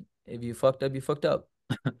is. If you fucked up, you fucked up.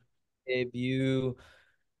 If you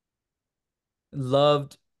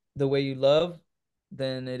loved the way you love,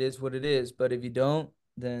 then it is what it is. But if you don't,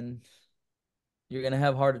 then you're gonna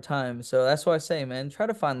have harder times. So that's why I say, man, try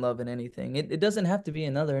to find love in anything. It doesn't have to be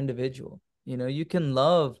another individual. You can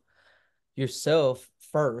love yourself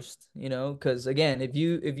first, because again, if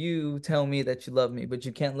you tell me that you love me, but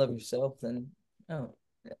you can't love yourself, then no,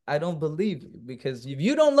 I don't believe you, because if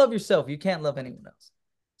you don't love yourself, you can't love anyone else.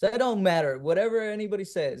 So it don't matter. Whatever anybody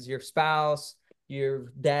says, your spouse,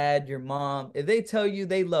 your dad, your mom, if they tell you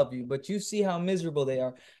they love you, but you see how miserable they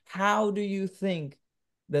are, how do you think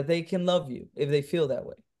that they can love you if they feel that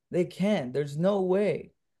way? They can't. There's no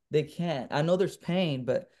way they can't. I know there's pain,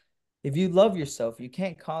 but if you love yourself, you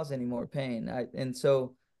can't cause any more pain. And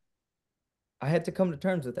so I had to come to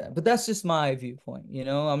terms with that. But that's just my viewpoint, you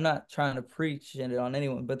know. I'm not trying to preach it on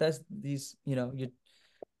anyone, but that's these, you know,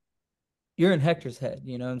 you're in Hector's head,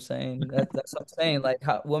 you know what I'm saying? That's what I'm saying. Like,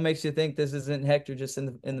 what makes you think this isn't Hector just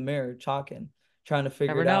in the mirror chalking, trying to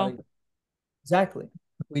figure Never it out? know. Exactly.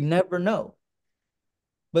 We never know.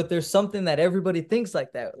 But there's something that everybody thinks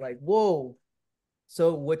like that. Like, whoa.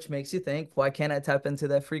 So which makes you think, why can't I tap into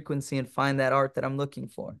that frequency and find that art that I'm looking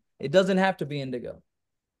for? It doesn't have to be Indigo.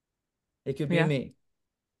 It could be Yeah. me.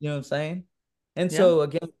 You know what I'm saying? And Yeah. so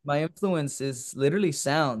again, my influence is literally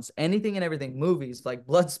sounds, anything and everything, movies like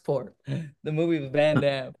Bloodsport, the movie with Van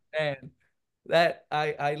Damme, and that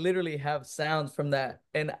I literally have sounds from that,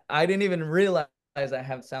 and I didn't even realize I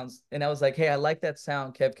have sounds, and I was like, hey, I like that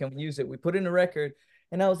sound, Kev, can we use it? We put in a record,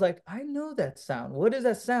 and I was like, I know that sound. What is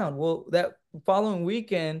that sound? Well, that following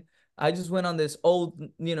weekend, I just went on this old,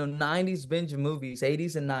 90s binge of movies,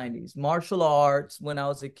 80s and 90s, martial arts when I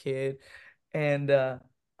was a kid, and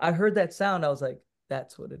I heard that sound. I was like,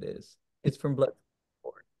 that's what it is. It's from Blood.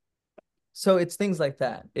 So it's things like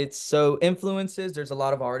that. It's so influences, there's a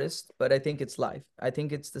lot of artists, but I think it's life. I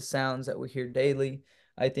think it's the sounds that we hear daily.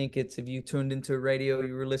 I think it's if you tuned into a radio,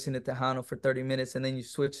 you were listening to Tejano for 30 minutes and then you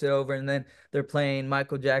switched it over and then they're playing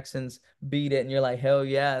Michael Jackson's Beat It and you're like, hell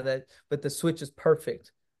yeah, but the switch is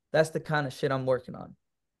perfect. That's the kind of shit I'm working on.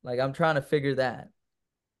 Like I'm trying to figure that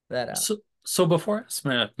out. So before I ask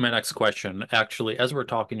my next question, actually, as we're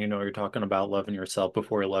talking, you're talking about loving yourself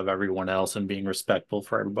before you love everyone else and being respectful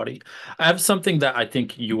for everybody. I have something that I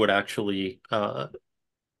think you would actually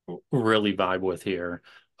really vibe with here.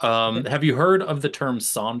 Okay. Have you heard of the term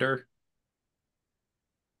sonder?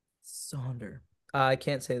 Sonder. I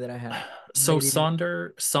can't say that I have. So Maybe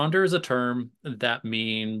to sonder is a term that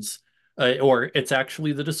means, or it's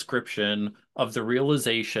actually the description of the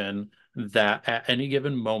realization that at any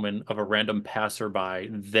given moment of a random passerby,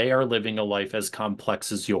 they are living a life as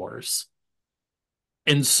complex as yours.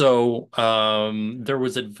 And so there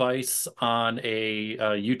was advice on a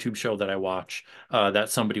YouTube show that I watch that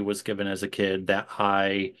somebody was given as a kid that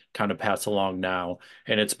I kind of pass along now.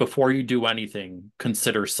 And it's before you do anything,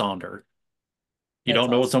 consider Sonder. You That's don't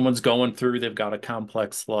know what awesome. someone's going through. They've got a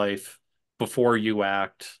complex life before you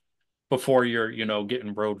act, before you're,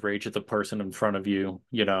 getting road rage at the person in front of you,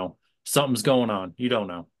 something's going on. You don't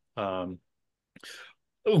know.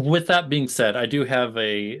 With that being said, I do have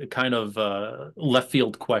a kind of left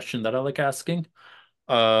field question that I like asking.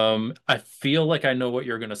 I feel like I know what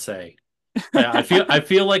you're gonna say. I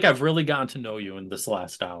feel like I've really gotten to know you in this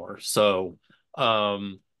last hour. So,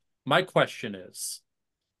 um, my question is,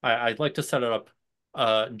 I'd like to set it up.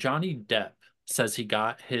 Johnny Depp says he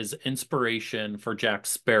got his inspiration for Jack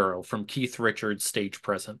Sparrow from Keith Richards' stage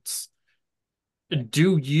presence. Okay.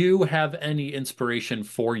 Do you have any inspiration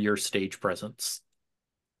for your stage presence?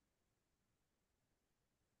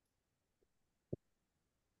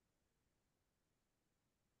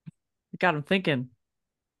 Got him thinking.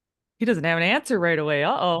 He doesn't have an answer right away.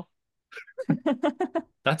 Uh-oh.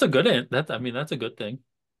 That's a good I mean, that's a good thing.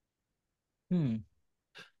 Hmm.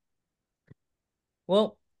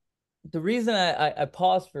 Well, the reason I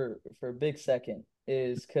paused for a big second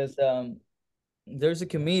is because there's a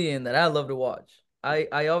comedian that I love to watch.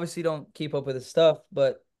 I obviously don't keep up with his stuff,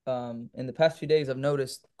 but in the past few days I've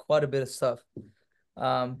noticed quite a bit of stuff.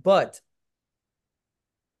 But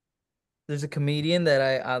there's a comedian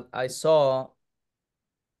that I saw,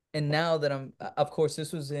 and now that of course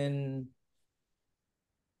this was in,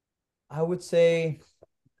 I would say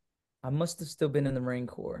I must have still been in the Marine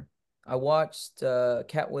Corps. I watched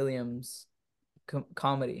Cat Williams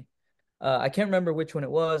comedy. I can't remember which one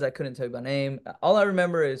it was. I couldn't tell you by name. All I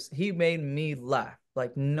remember is he made me laugh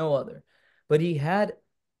like no other. But he had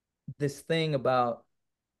this thing about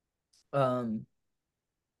um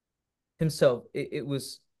himself. It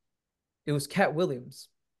was Cat Williams,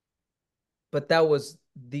 but that was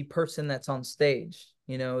the person that's on stage,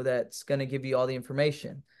 that's gonna give you all the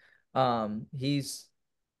information.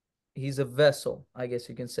 He's a vessel, I guess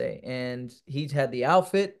you can say. And he had the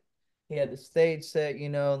outfit, he had the stage set,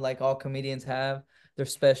 like all comedians have their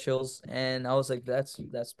specials. And I was like, that's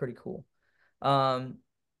pretty cool. Um,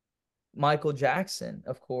 Michael Jackson,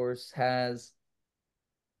 of course, has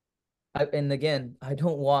and again, I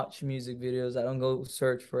don't watch music videos. I don't go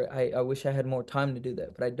search for it. I wish I had more time to do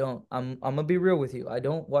that, but I don't. I'm gonna be real with you. I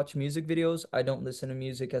don't watch music videos. I don't listen to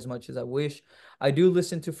music as much as I wish. I do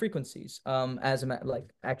listen to frequencies.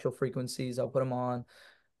 Like actual frequencies. I'll put them on.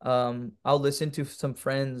 I'll listen to some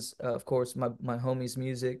friends, of course, my homies'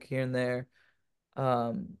 music here and there.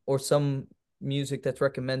 Or some music that's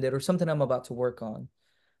recommended or something I'm about to work on.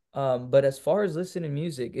 But as far as listening to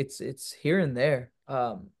music, it's here and there.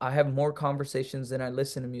 I have more conversations than I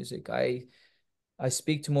listen to music. I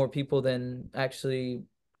speak to more people than actually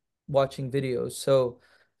watching videos. So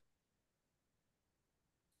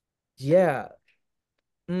yeah,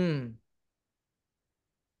 mm,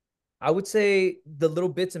 I would say the little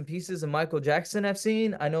bits and pieces of Michael Jackson I've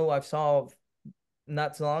seen. I know I've saw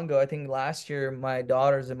not too long ago. I think last year my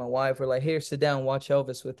daughters and my wife were like, "Here, sit down, watch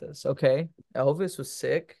Elvis with us." Okay, Elvis was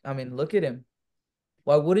sick. I mean, look at him.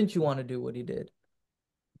 Why wouldn't you want to do what he did?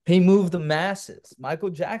 He moved the masses. Michael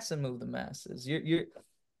Jackson moved the masses. You're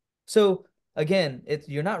so again, it's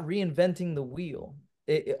you're not reinventing the wheel.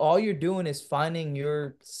 All you're doing is finding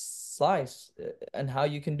your slice and how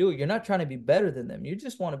you can do it. You're not trying to be better than them. You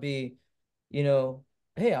just want to be, you know,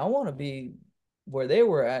 hey, I want to be where they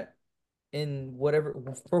were at in whatever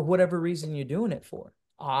for whatever reason you're doing it for.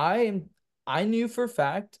 I knew for a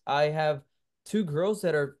fact I have two girls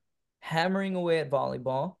that are hammering away at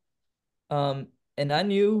volleyball. Um, and I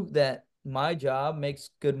knew that my job makes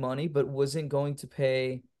good money, but wasn't going to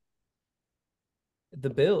pay the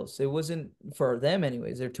bills. It wasn't for them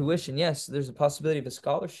anyways. Their tuition, yes, there's a possibility of a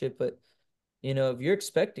scholarship, but if you're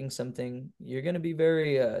expecting something, you're gonna be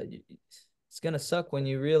very it's gonna suck when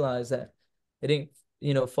you realize that it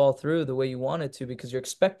didn't, fall through the way you want it to because you're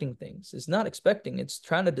expecting things. It's not expecting, it's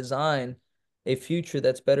trying to design a future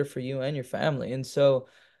that's better for you and your family. And so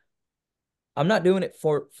I'm not doing it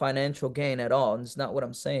for financial gain at all. And it's not what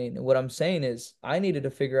I'm saying. What I'm saying is I needed to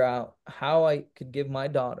figure out how I could give my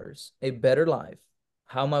daughters a better life,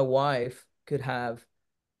 how my wife could have,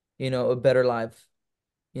 a better life,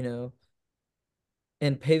 you know,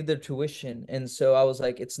 and pay their tuition. And so I was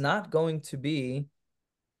like, it's not going to be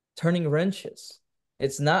turning wrenches.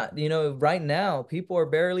 It's not, right now people are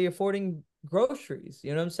barely affording groceries.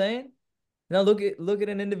 You know what I'm saying? Now look at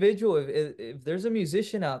an individual. If there's a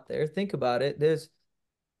musician out there, think about it. There's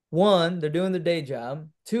one, they're doing their day job.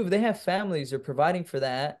 Two, if they have families, they're providing for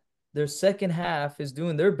that. Their second half is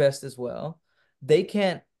doing their best as well. They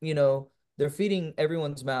can't, they're feeding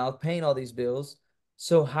everyone's mouth, paying all these bills.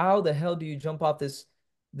 So how the hell do you jump off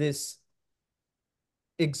this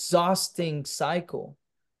exhausting cycle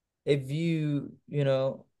if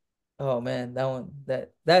oh man,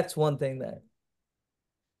 that's one thing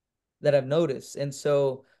that I've noticed. And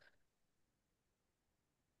so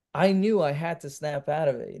I knew I had to snap out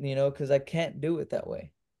of it, because I can't do it that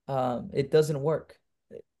way. It doesn't work.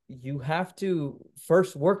 You have to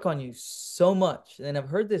first work on you so much. And I've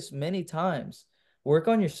heard this many times. Work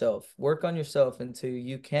on yourself until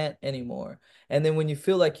you can't anymore. And then when you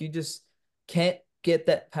feel like you just can't get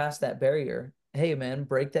that past that barrier, hey man,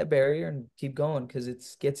 break that barrier and keep going because it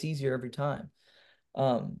gets easier every time.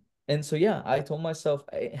 And so yeah, I told myself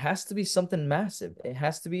it has to be something massive. It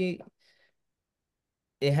has to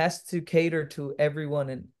cater to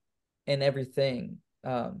everyone and everything.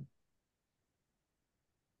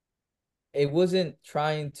 It wasn't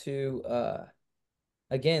trying to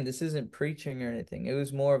again, this isn't preaching or anything. It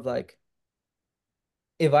was more of like,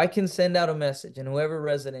 if I can send out a message and whoever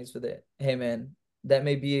resonates with it, hey man, that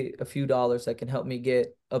may be a few dollars that can help me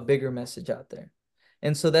get a bigger message out there.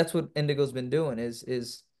 And so that's what Indigo's been doing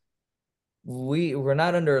is we're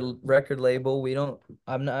not under a record label.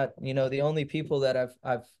 I'm not, the only people that I've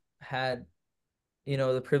had,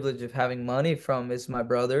 the privilege of having money from is my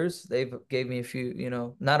brothers. They've gave me a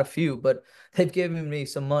few, not a few, but they've given me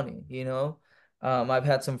some money. I've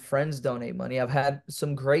had some friends donate money. I've had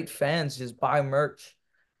some great fans just buy merch.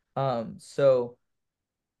 So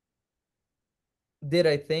did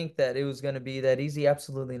I think that it was going to be that easy?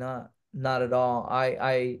 Absolutely not. Not at all.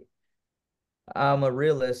 I'm a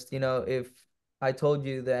realist. If I told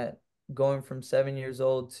you that going from 7 years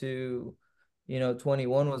old to,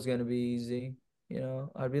 21 was going to be easy,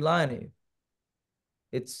 I'd be lying to you.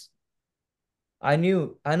 It's, I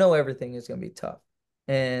know everything is going to be tough.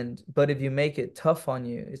 But if you make it tough on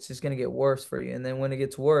you, it's just going to get worse for you. And then when it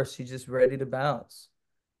gets worse, you're just ready to bounce.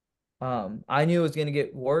 I knew it was going to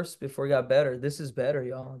get worse before it got better. This is better,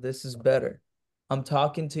 y'all. This is better. I'm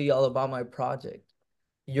talking to y'all about my project.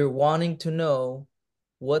 You're wanting to know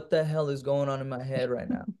what the hell is going on in my head right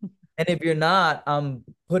now. And if you're not, I'm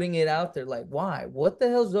putting it out there like, why? What the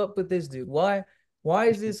hell's up with this dude? Why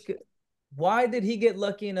is this? Why did he get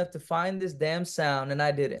lucky enough to find this damn sound and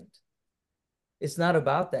I didn't? It's not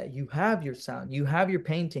about that. You have your sound, you have your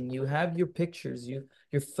painting, you have your pictures,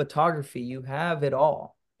 your photography, you have it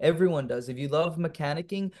all. Everyone does. If you love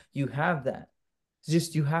mechanicking, you have that. It's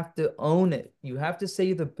just you have to own it. You have to say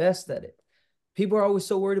you're the best at it. People are always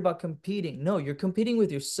so worried about competing. No, you're competing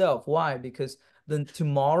with yourself. Why? Because then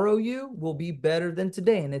tomorrow you will be better than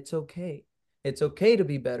today, and it's okay. It's okay to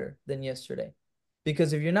be better than yesterday.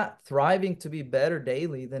 Because if you're not thriving to be better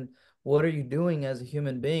daily, then what are you doing as a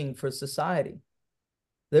human being for society?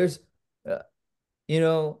 There's, uh, you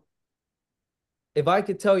know, if I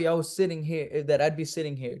could tell you I was sitting here, that I'd be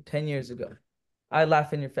sitting here 10 years ago, I'd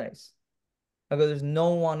laugh in your face. I go, there's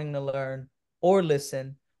no wanting to learn or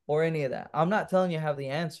listen or any of that. I'm not telling you I have the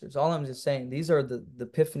answers. All I'm just saying, these are the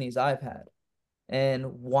epiphanies I've had.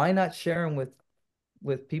 And why not share them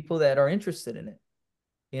with people that are interested in it?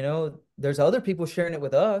 You know, there's other people sharing it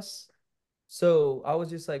with us. So I was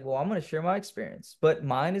just like, well, I'm going to share my experience, but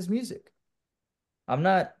mine is music. I'm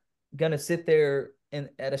not going to sit there and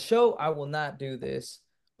at a show, I will not do this.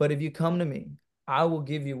 But if you come to me, I will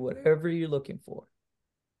give you whatever you're looking for.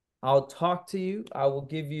 I'll talk to you. I will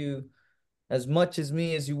give you as much as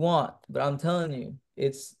me as you want. But I'm telling you,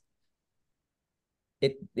 it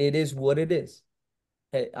is what it is.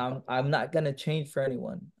 Hey, I'm not gonna change for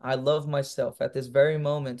anyone. I love myself. At this very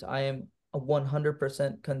moment, I am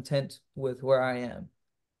 100% content with where I am.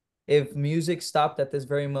 If music stopped at this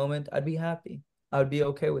very moment, I'd be happy. I'd be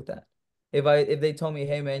okay with that. If they told me,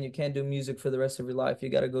 hey man, you can't do music for the rest of your life, you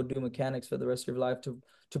got to go do mechanics for the rest of your life to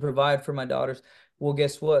provide for my daughters. Well,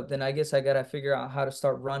 guess what? Then I guess I got to figure out how to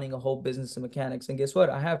start running a whole business of mechanics. And guess what?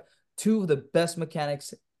 I have two of the best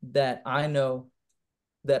mechanics that I know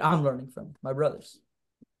that I'm learning from, my brothers.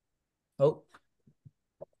 Oh,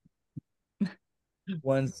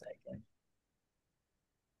 1 second. Is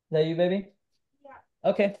that you, baby? Yeah.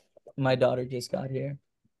 Okay. My daughter just got here.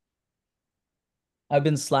 I've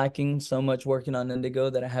been slacking so much working on Indigo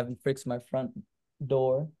that I haven't fixed my front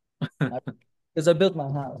door because I built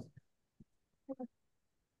my house.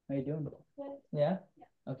 How you doing? Yeah?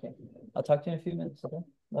 Okay. I'll talk to you in a few minutes, okay?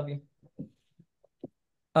 Love you.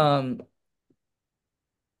 Um,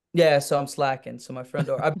 yeah, so I'm slacking. So my front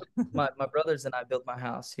door, my brothers and I built my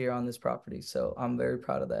house here on this property, so I'm very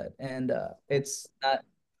proud of that. And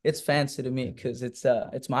it's fancy to me because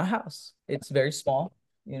it's my house. It's very small,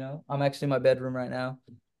 you know. I'm actually in my bedroom right now.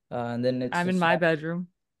 And then it's I'm a in my small, bedroom.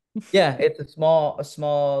 yeah, it's a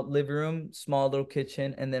small living room, small little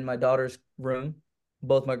kitchen, and then my daughter's room.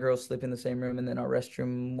 Both my girls sleep in the same room, and then our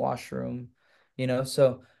restroom, washroom, you know.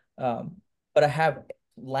 So, um, but I have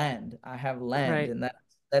land. I have land, Right. and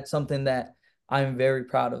that's something that I'm very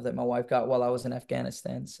proud of that my wife got while I was in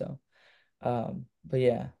Afghanistan. So, but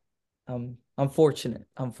yeah, I'm fortunate.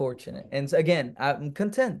 I'm fortunate, and again, I'm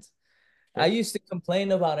content. I Good. used to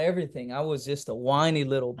complain about everything. I was just a whiny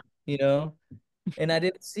little, you know, and I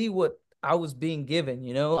didn't see what I was being given,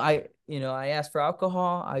 you know. I asked for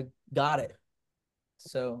alcohol, I got it.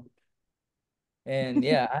 So, and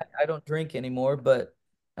yeah, I don't drink anymore, but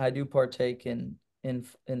I do partake in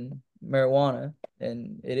marijuana,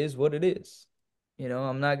 and it is what it is. You know,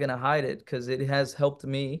 I'm not gonna hide it because it has helped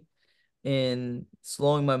me in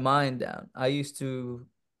slowing my mind down. I used to,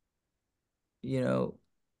 you know,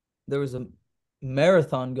 there was a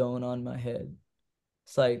marathon going on in my head.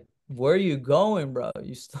 It's like, where are you going, bro?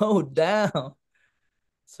 You slowed down.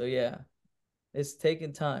 So yeah, it's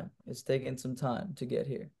taking time. It's taking some time to get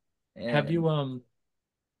here. Have And you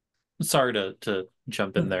sorry to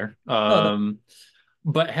jump in there. no, no,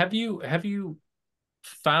 But have you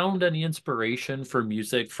found any inspiration for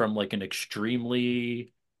music from like an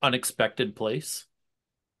extremely unexpected place?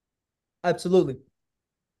 absolutely.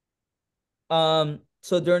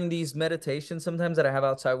 So during these meditations, sometimes that I have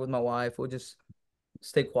outside with my wife, we'll just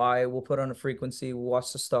stay quiet. We'll put on a frequency, we'll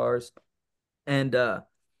watch the stars. And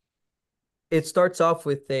it starts off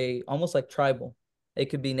with a almost like tribal. It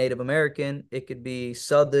could be Native American, it could be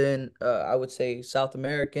Southern, I would say South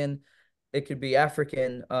American, it could be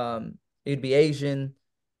African, it'd be Asian.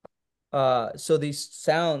 So these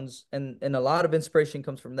sounds and a lot of inspiration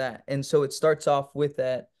comes from that. And so it starts off with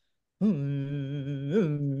that, and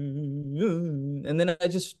then I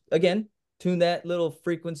just again tune that little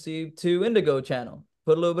frequency to Indigo channel.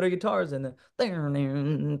 Put a little bit of guitars in there.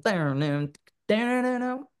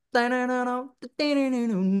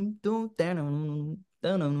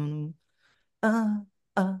 Ah,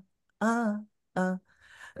 ah, ah, ah.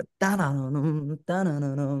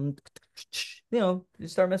 You know, you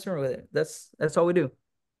start messing with it. That's all we do.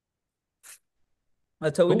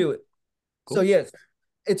 That's how we Cool, do it. So cool. yes,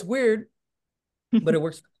 it's weird, but it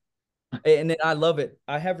works. And then I love it.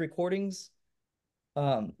 I have recordings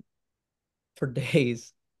um for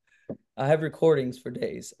days. I have recordings for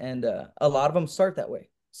days, and a lot of them start that way.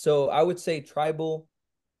 So I would say tribal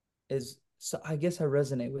is. So I guess I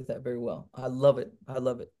resonate with that very well. I love it. I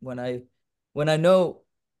love it when I know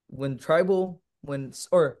when tribal when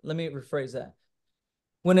or let me rephrase that.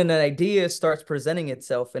 When an idea starts presenting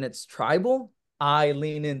itself and it's tribal, I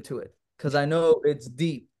lean into it because I know it's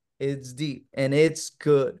deep. It's deep and it's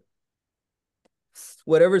good.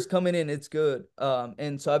 Whatever's coming in, it's good.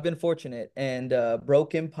 And so I've been fortunate. And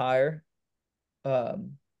Broke Empire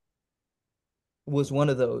um was one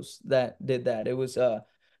of those that did that. It was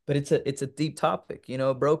but it's a deep topic, you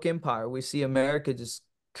know, Broke Empire. We see America just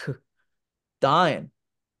dying.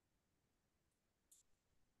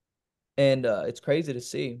 And it's crazy to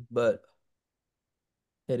see, but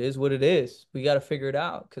it is what it is. We got to figure it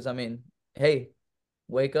out. Because I mean, hey,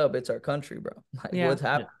 wake up! It's our country, bro. Like, Yeah. what's Yeah.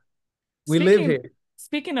 happening? We live Speaking here.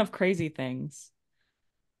 speaking of crazy things,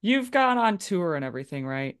 you've gone on tour and everything,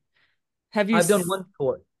 right? Have you I've done one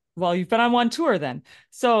tour. well, you've been on one tour then.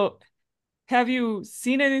 So, have you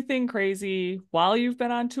seen anything crazy while you've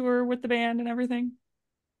been on tour with the band and everything?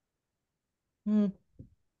 Hmm.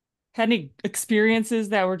 Had any experiences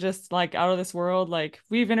that were just like out of this world? Like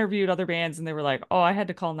we've interviewed other bands and they were like, "Oh, I had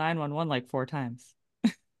to call 911 like 4 times."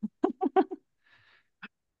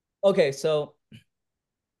 Okay, so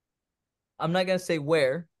I'm not gonna say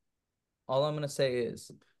where. All I'm gonna say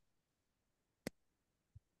is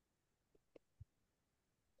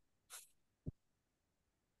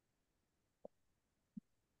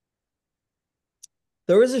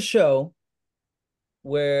there was a show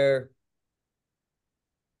where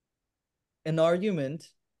an argument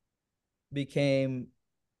became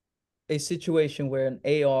a situation where an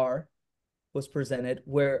AR was presented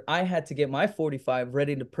where I had to get my 45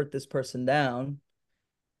 ready to put this person down.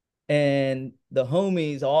 And the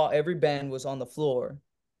homies, every band was on the floor.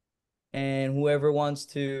 And whoever wants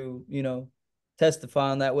to, testify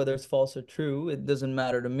on that, whether it's false or true, it doesn't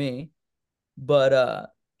matter to me. But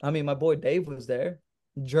I mean, my boy Dave was there.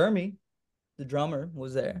 Jeremy, the drummer,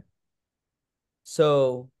 was there.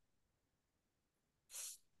 So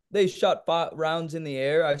they shot 5 rounds in the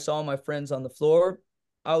air. I saw my friends on the floor.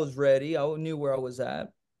 I was ready. I knew where I was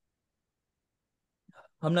at.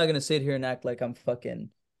 I'm not gonna sit here and act like I'm fucking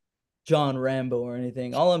John Rambo or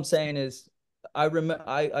anything. All I'm saying is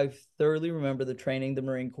I thoroughly remember the training the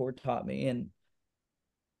Marine Corps taught me. And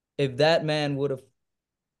if that man would have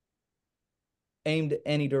aimed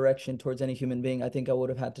any direction towards any human being, I think I would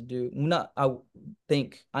have had to do not I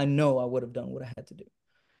think I know I would have done what I had to do.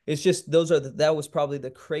 It's just that was probably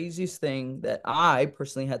the craziest thing that I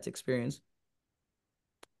personally had to experience.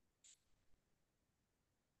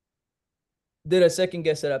 Did I second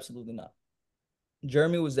guess it? Absolutely not.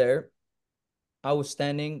 Jeremy was there. I was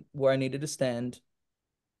standing where I needed to stand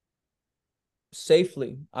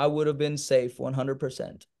safely. I would have been safe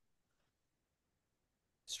 100%.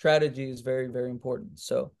 Strategy is very, very important.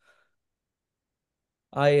 So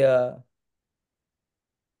I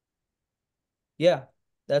yeah,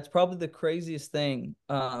 that's probably the craziest thing.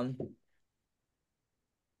 I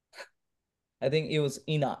think it was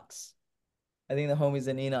Enox. I think the homies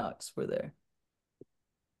in Enox were there.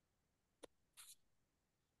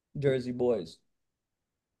 Jersey boys.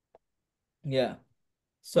 Yeah. Hmm.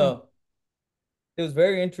 So it was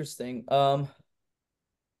very interesting.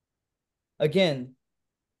 Again,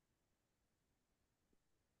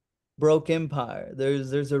 Broke Empire.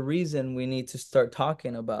 There's a reason we need to start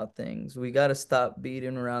talking about things. We got to stop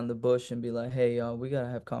beating around the bush and be like, hey, y'all, we got to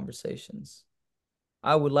have conversations.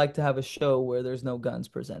 I would like to have a show where there's no guns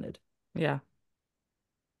presented. Yeah,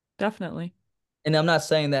 definitely. And I'm not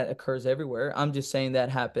saying that occurs everywhere. I'm just saying that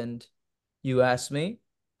happened. You asked me,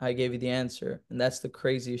 I gave you the answer. And that's the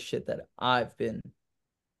craziest shit that I've been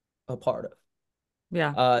a part of.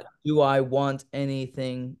 Yeah, Do I want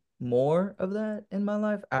anything more of that in my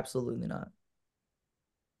life? Absolutely not.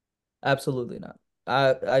 Absolutely not.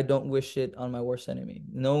 I don't wish it on my worst enemy.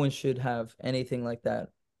 No one should have anything like that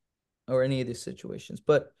or any of these situations.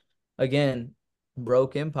 But again,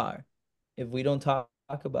 Broke Empire. If we don't talk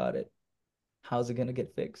about it, how's it gonna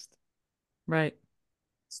get fixed? right.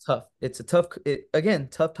 It's tough. It's a again,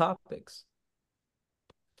 tough topics.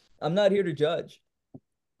 I'm not here to judge.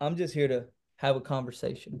 I'm just here to have a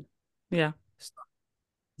conversation. Yeah. Let's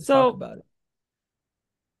talk So, about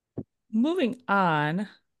it. moving on,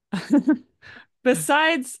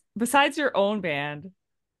 besides your own band,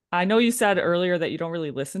 I know you said earlier that you don't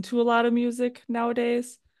really listen to a lot of music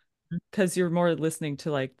nowadays because you're more listening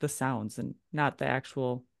to like the sounds and not the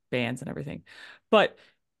actual bands and everything. But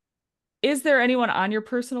is there anyone on your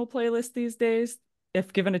personal playlist these days,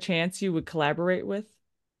 if given a chance, you would collaborate with?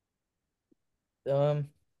 Um,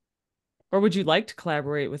 Or would you like to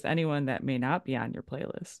collaborate with anyone that may not be on your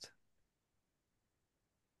playlist?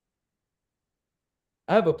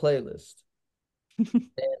 I have a playlist,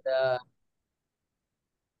 and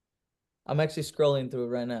I'm actually scrolling through it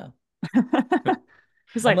right now.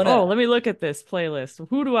 He's I'm like, oh, gonna let me look at this playlist.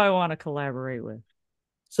 Who do I want to collaborate with?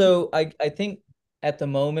 So I think at the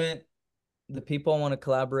moment, the people I want to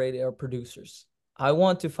collaborate are producers. I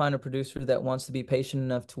want to find a producer that wants to be patient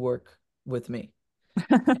enough to work with me.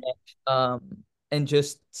 Um, and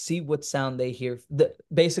just see what sound they hear.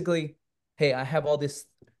 Basically, hey, I have all this.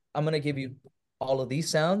 I'm gonna give you all of these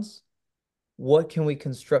sounds. What can we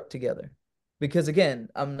construct together? Because again,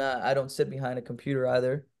 I don't sit behind a computer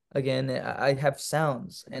either. Again, I have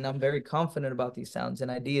sounds and I'm very confident about these sounds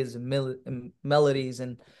and ideas and melodies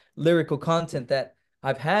and lyrical content that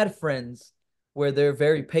I've had friends where they're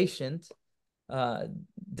very patient. Uh,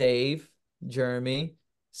 Dave, Jeremy,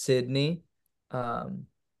 Sydney, um,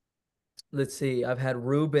 let's see, I've had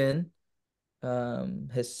Ruben,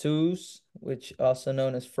 Jesus, which also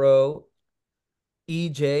known as Fro,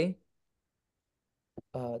 EJ,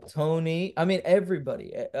 Tony. I mean,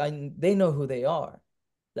 everybody. They know who they are.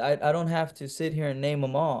 I don't have to sit here and name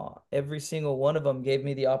them all. Every single one of them gave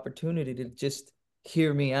me the opportunity to just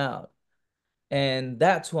hear me out. And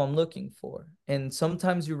that's who I'm looking for. And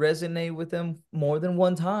sometimes you resonate with them more than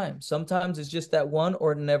one time. Sometimes it's just that one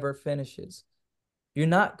or it never finishes. You're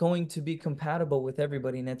not going to be compatible with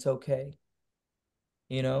everybody, and it's okay.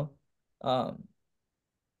 You know, um,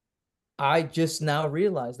 I just now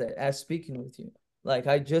realized that as speaking with you, like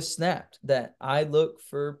I just snapped that I look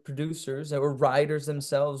for producers or writers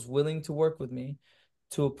themselves willing to work with me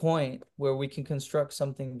to a point where we can construct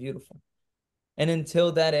something beautiful. And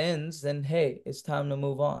until that ends, then hey, it's time to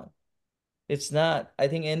move on. It's not, I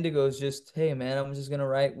think Indigo is just, hey man, I'm just gonna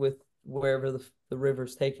write with wherever the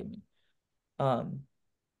river's taking me. Um,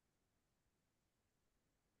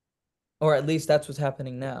 or at least that's what's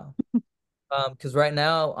happening now. Because right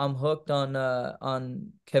now I'm hooked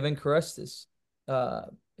on Kevin Carestis. Uh,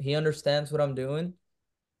 he understands what I'm doing.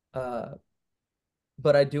 Uh,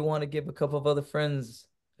 but I do want to give a couple of other friends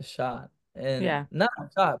a shot, and Yeah. not a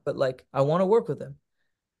shot, but like I want to work with them.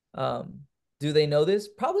 Um, do they know this?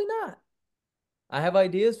 Probably not. I have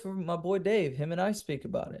ideas for my boy Dave. Him and I speak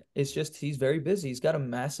about it. It's just he's very busy. He's got a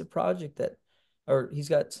massive project or he's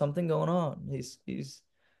got something going on. He's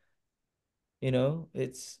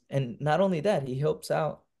it's and not only that, he helps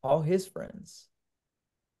out all his friends.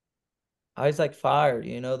 Eyes like fire,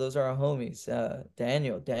 those are our homies.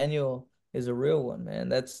 Daniel is a real one,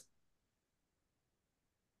 man.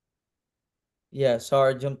 Yeah,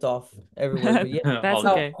 sorry, I jumped off everywhere, but yeah. That's All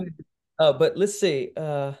Oh, good. okay. but let's see.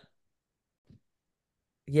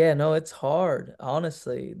 Yeah, no, it's hard,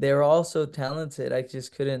 honestly. They're all so talented. I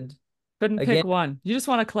just couldn't. Couldn't pick Again, one. You just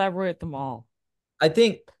want to collaborate them all. I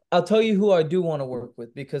think I'll tell you who I do want to work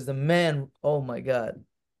with because the man, oh my God,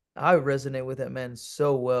 I resonate with that man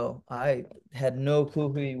so well. I had no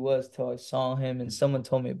clue who he was till I saw him and someone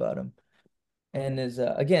told me about him. And is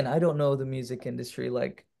again, I don't know the music industry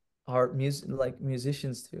like art music like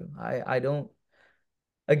musicians do. I don't.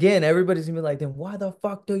 Again, everybody's gonna be like, then why the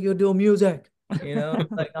fuck do you do music?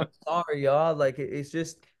 Like I'm sorry, y'all. Like it's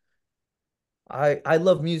just I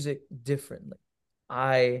love music differently.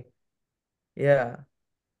 I yeah.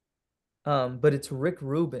 But it's Rick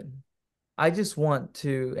Rubin. I just want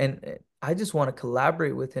to and I just want to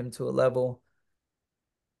collaborate with him to a level,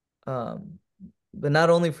 um, but not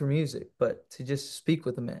only for music, but to just speak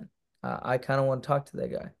with the man. I kind of want to talk to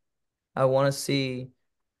that guy. I want to see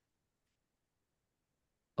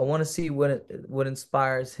I want to see what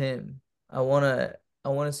inspires him. I want to I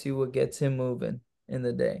want to see what gets him moving in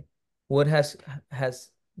the day. What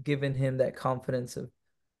has given him that confidence of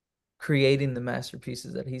creating the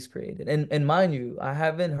masterpieces that he's created. And mind you, I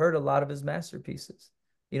haven't heard a lot of his masterpieces.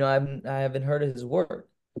 I haven't heard of his work,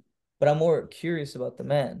 but I'm more curious about the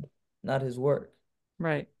man, not his work.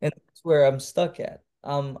 Right. And that's where I'm stuck at.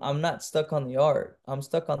 I'm not stuck on the art. I'm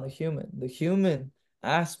stuck on the human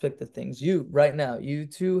aspect of things. You right now, you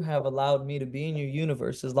two have allowed me to be in your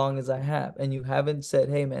universe as long as I have, and you haven't said,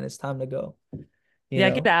 "Hey, man, it's time to go." You Yeah,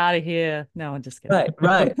 get know, out of here. No, I'm just kidding. right,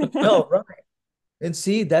 right. No, right. And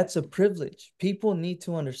see, that's a privilege. People need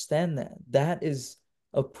to understand that. That is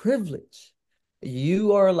a privilege.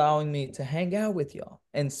 You are allowing me to hang out with y'all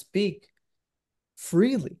and speak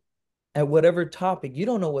freely at whatever topic. You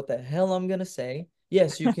don't know what the hell I'm gonna say.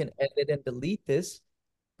 Yes, you can edit and delete this,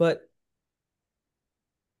 but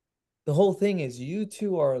the whole thing is you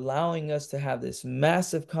two are allowing us to have this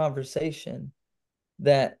massive conversation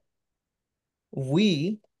that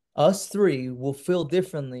we, us three, will feel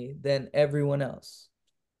differently than everyone else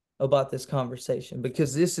about this conversation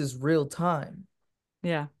because this is real time.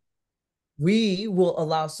 Yeah. We will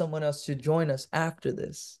allow someone else to join us after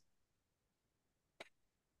this.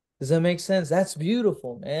 Does that make sense? That's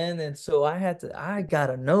beautiful, man. And so I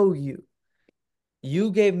gotta know you.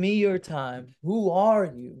 You gave me your time. Who are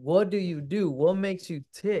you? What do you do? What makes you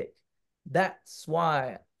tick? That's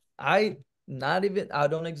why I I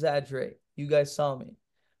don't exaggerate. You guys saw me.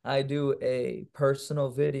 I do a personal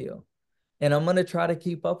video and I'm gonna try to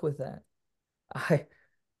keep up with that. I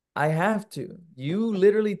I have to. You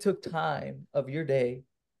literally took time of your day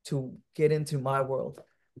to get into my world.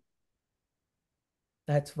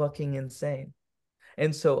 That's fucking insane.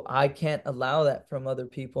 And so I can't allow that from other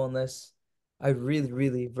people unless I really,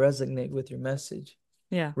 really resonate with your message.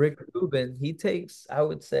 Yeah. Rick Rubin, he takes, I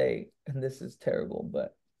would say, and this is terrible,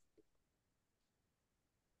 but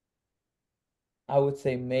I would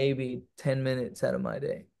say maybe 10 minutes out of my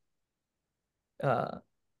day. Uh,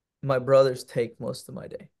 my brothers take most of my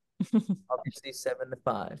day, obviously 7 to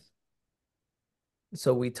 5.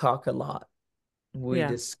 So we talk a lot. We Yeah.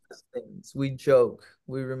 discuss things. We joke.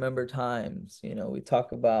 We remember times. We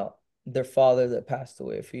talk about their father that passed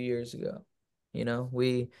away a few years ago.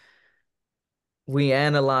 We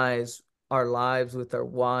analyze our lives with our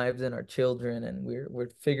wives and our children, and we're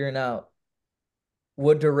figuring out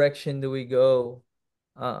what direction do we go.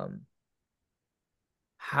 um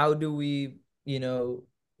how do we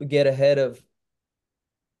get ahead of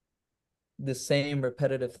the same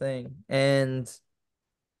repetitive thing. And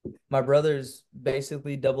my brothers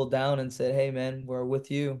basically doubled down and said, hey man, we're with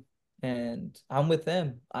you and I'm with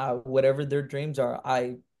them. Whatever their dreams are,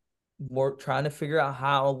 we're trying to figure out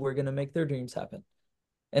how we're going to make their dreams happen,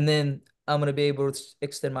 and then I'm going to be able to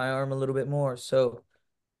extend my arm a little bit more. So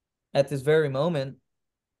at this very moment,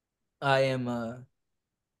 I am,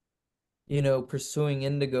 pursuing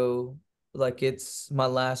Indigo like it's my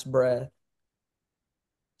last breath,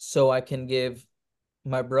 so I can give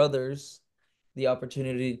my brothers the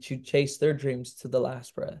opportunity to chase their dreams to the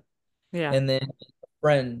last breath. Yeah. And then a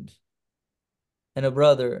friend and a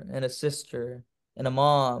brother and a sister and a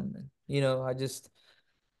mom.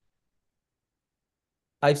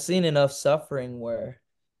 I've seen enough suffering where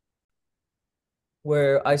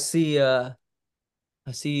I see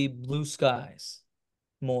blue skies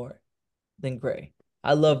more than gray.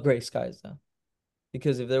 I love gray skies though.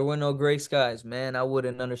 Because if there were no gray skies, man, I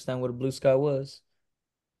wouldn't understand what a blue sky was.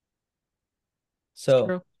 It's So,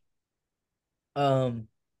 true. um,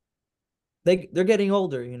 they're getting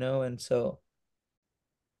older, and so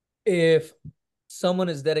if someone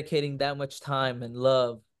is dedicating that much time and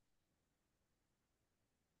love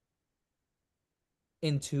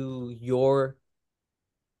into your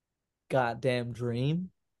goddamn dream,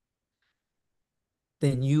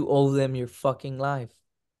 then you owe them your fucking life.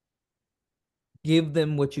 Give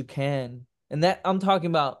them what you can. And that I'm talking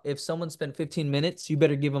about, if someone spent 15 minutes, you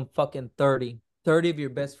better give them fucking 30 of your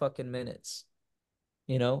best fucking minutes.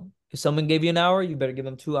 If someone gave you an hour, you better give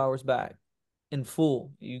them 2 hours back in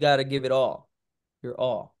full. You got to give it all. Your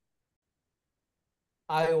all.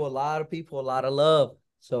 I owe a lot of people a lot of love.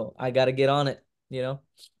 So I got to get on it. You know,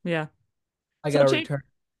 Yeah. I got So to return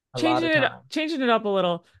a lot of time. changing it up a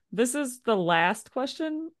little. This is the last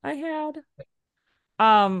question I had.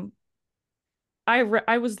 Um,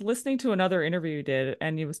 I was listening to another interview you did,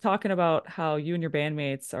 and you was talking about how you and your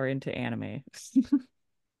bandmates are into anime.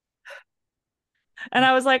 And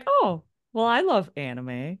I was like, oh, well, I love anime.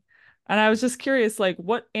 And I was just curious, like,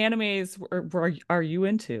 what animes are you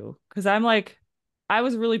into? Because I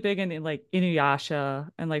was really big in like Inuyasha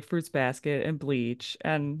and like Fruits Basket and Bleach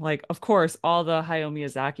and like, of course, all the Hayao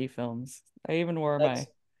Miyazaki films. I even wore That's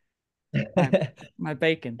my my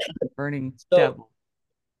bacon burning so devil.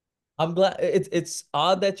 I'm glad it's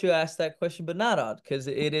odd that you asked that question, but not odd because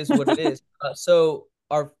it is what it is. So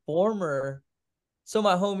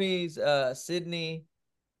my homies, Sydney,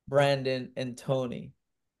 Brandon, and Tony,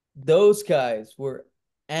 those guys were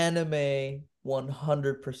anime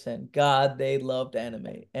 100%. God, they loved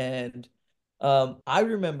anime. And I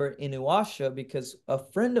remember Inuyasha because a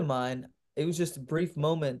friend of mine, it was just a brief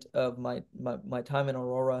moment of my time in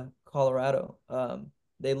Aurora, Colorado.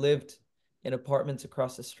 They lived in apartments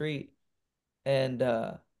across the street, and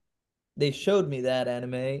they showed me that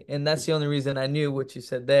anime, and that's the only reason I knew what you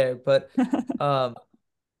said there. But um,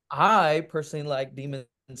 I personally like Demon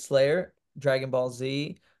Slayer, Dragon Ball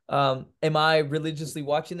Z. Am I religiously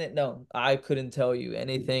watching it? No, I couldn't tell you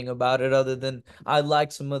anything about it other than I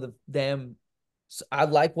like some of the damn. I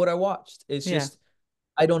like what I watched. It's Yeah. just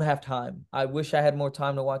I don't have time. I wish I had more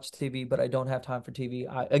time to watch TV, but I don't have time for TV.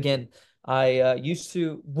 I used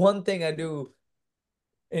to. One thing I do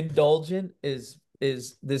indulge in is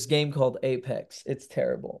this game called Apex. It's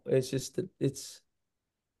terrible. It's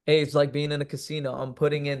like being in a casino. I'm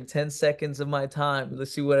putting in 10 seconds of my time.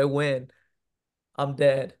 Let's see what I win. I'm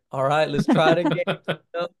dead. All right, let's try it again. You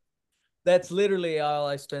know? That's literally all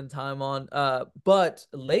I spend time on. But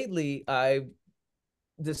lately I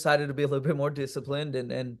decided to be a little bit more disciplined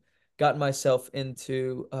and got myself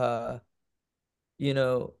into you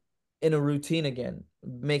know, in a routine again,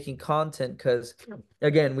 making content because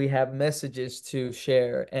again, we have messages to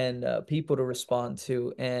share and people to respond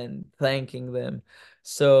to and thanking them.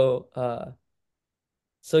 So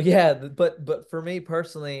so yeah, but for me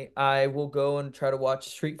personally, I will go and try to watch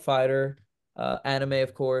Street Fighter, anime,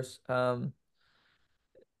 of course.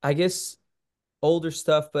 I guess older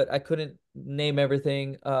stuff, but I couldn't name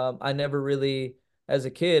everything. I never really, as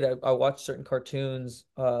a kid, I watched certain cartoons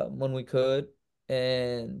when we could,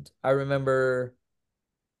 and I remember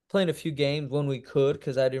playing a few games when we could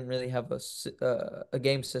because I didn't really have a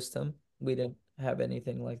game system. We didn't have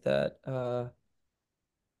anything like that.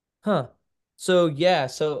 Huh. So yeah,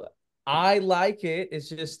 so I like it. It's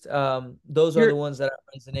just those are the You're ones that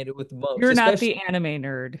I resonated with the most, you're not especially the anime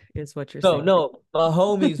nerd, is what you're no, saying. no, my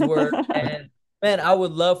homies were, and man, I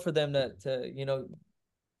would love for them to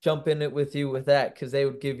jump in it with you with that because they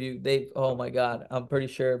would give you they oh my God, I'm pretty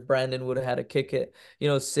sure Brandon would have had a kick it,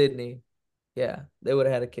 Sydney. Yeah, they would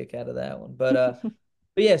have had a kick out of that one. But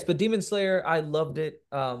yes, but Demon Slayer, I loved it.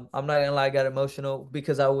 I'm not gonna lie, I got emotional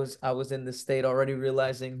because I was in this state already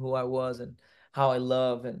realizing who I was and how I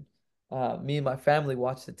love and me and my family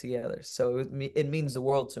watched it together. So it means the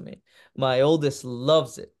world to me. My oldest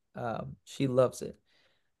loves it. She loves it.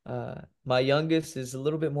 My youngest is a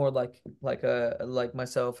little bit more like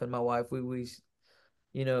myself and my wife. Well,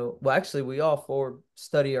 actually, we all four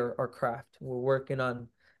study our craft. We're working on,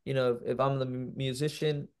 if I'm the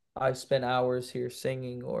musician, I spend hours here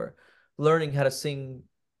singing or learning how to sing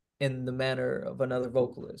in the manner of another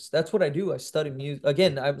vocalist. That's what I do. I study music.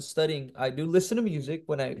 Again, I'm studying. I do listen to music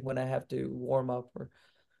when I have to warm up or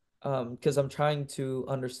because I'm trying to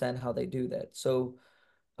understand how they do that. So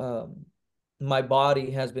um, my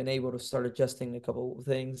body has been able to start adjusting a couple of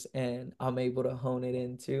things, and I'm able to hone it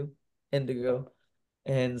into Indigo.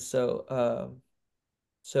 And so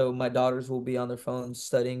my daughters will be on their phones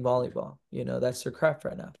studying volleyball. That's their craft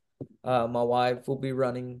right now. My wife will be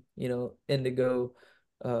running, Indigo,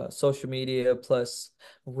 social media, plus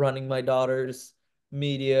running my daughters'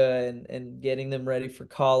 media and getting them ready for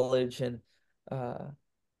college. And uh,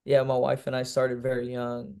 yeah, my wife and I started very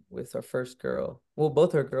young with our first girl. Well,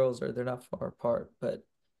 both our girls they're not far apart, but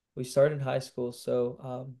we started in high school,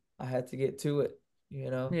 so I had to get to it,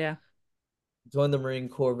 you know Yeah. joined the Marine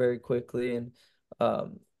Corps very quickly. And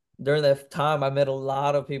um, during that time, I met a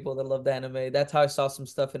lot of people that loved anime. That's how I saw some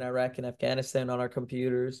stuff in Iraq and Afghanistan on our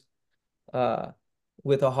computers. Uh,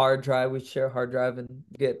 with a hard drive, we share a hard drive and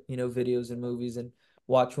get, videos and movies and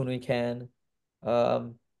watch when we can.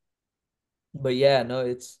 Um, but yeah,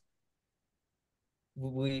 no,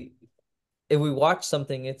 we if we watch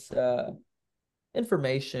something, it's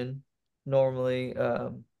information normally,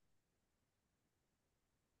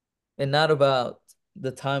 and not about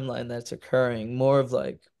the timeline that's occurring. More of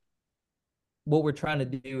like what we're trying to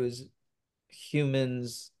do is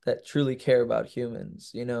humans that truly care about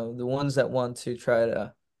humans, the ones that want to try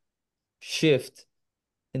to shift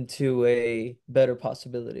into a better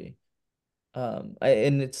possibility. And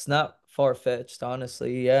it's not far-fetched,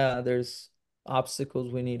 honestly. Yeah, there's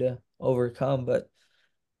obstacles we need to overcome, but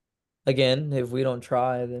again, if we don't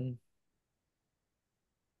try, then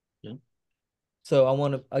Yeah. so I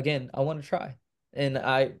want to try. And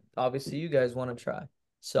I obviously you guys want to try.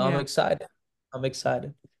 So I'm Yeah. excited. I'm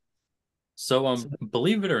excited. So, So,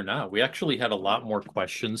 believe it or not, we actually had a lot more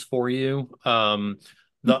questions for you.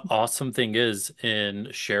 The awesome thing is, in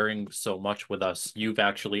sharing so much with us, you've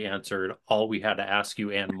actually answered all we had to ask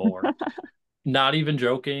you and more. Not even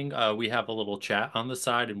joking. We have a little chat on the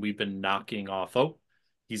side, and we've been knocking off. Oh,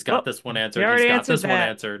 he's got Oh, this one you answered. He's already got answered this one that.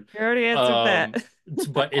 answered. You already answered that.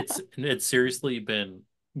 But it's seriously been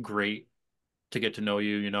great to get to know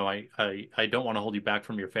you. I don't want to hold you back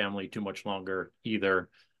from your family too much longer either.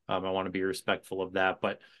 I want to be respectful of that.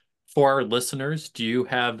 But for our listeners, do you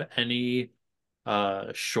have any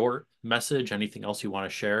short message, anything else you want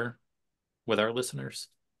to share with our listeners?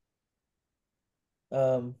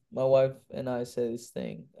 my wife and I say this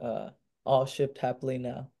thing, all shift happily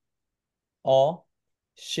now. All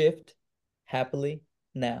shift happily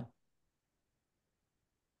now.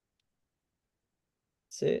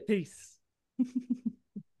 That's it. Peace.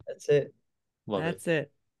 That's it. Love it. That's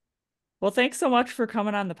it. Well, thanks so much for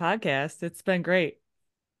coming on the podcast. It's been great.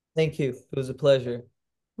 Thank you. It was a pleasure.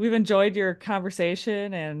 We've enjoyed your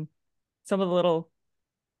conversation and some of the little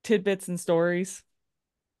tidbits and stories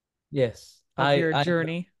Yes. of I your I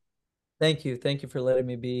journey. thank you. Thank you for letting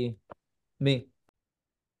me be me.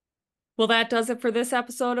 Well, that does it for this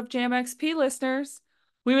episode of Jam XP, listeners.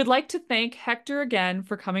 We would like to thank Hector again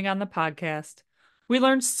for coming on the podcast. We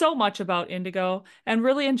learned so much about Indigo and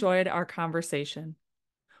really enjoyed our conversation.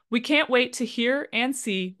 We can't wait to hear and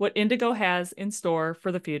see what Indigo has in store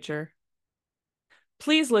for the future.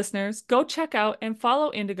 Please, listeners, go check out and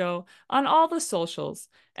follow Indigo on all the socials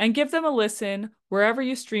and give them a listen wherever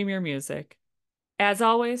you stream your music. As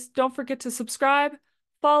always, don't forget to subscribe,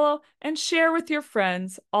 follow, and share with your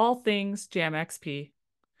friends all things Jam XP.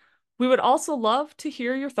 We would also love to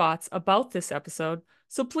hear your thoughts about this episode,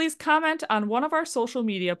 so please comment on one of our social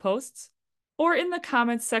media posts or in the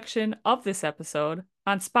comments section of this episode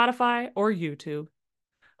on Spotify or YouTube.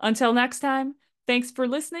 Until next time, thanks for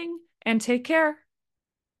listening and take care.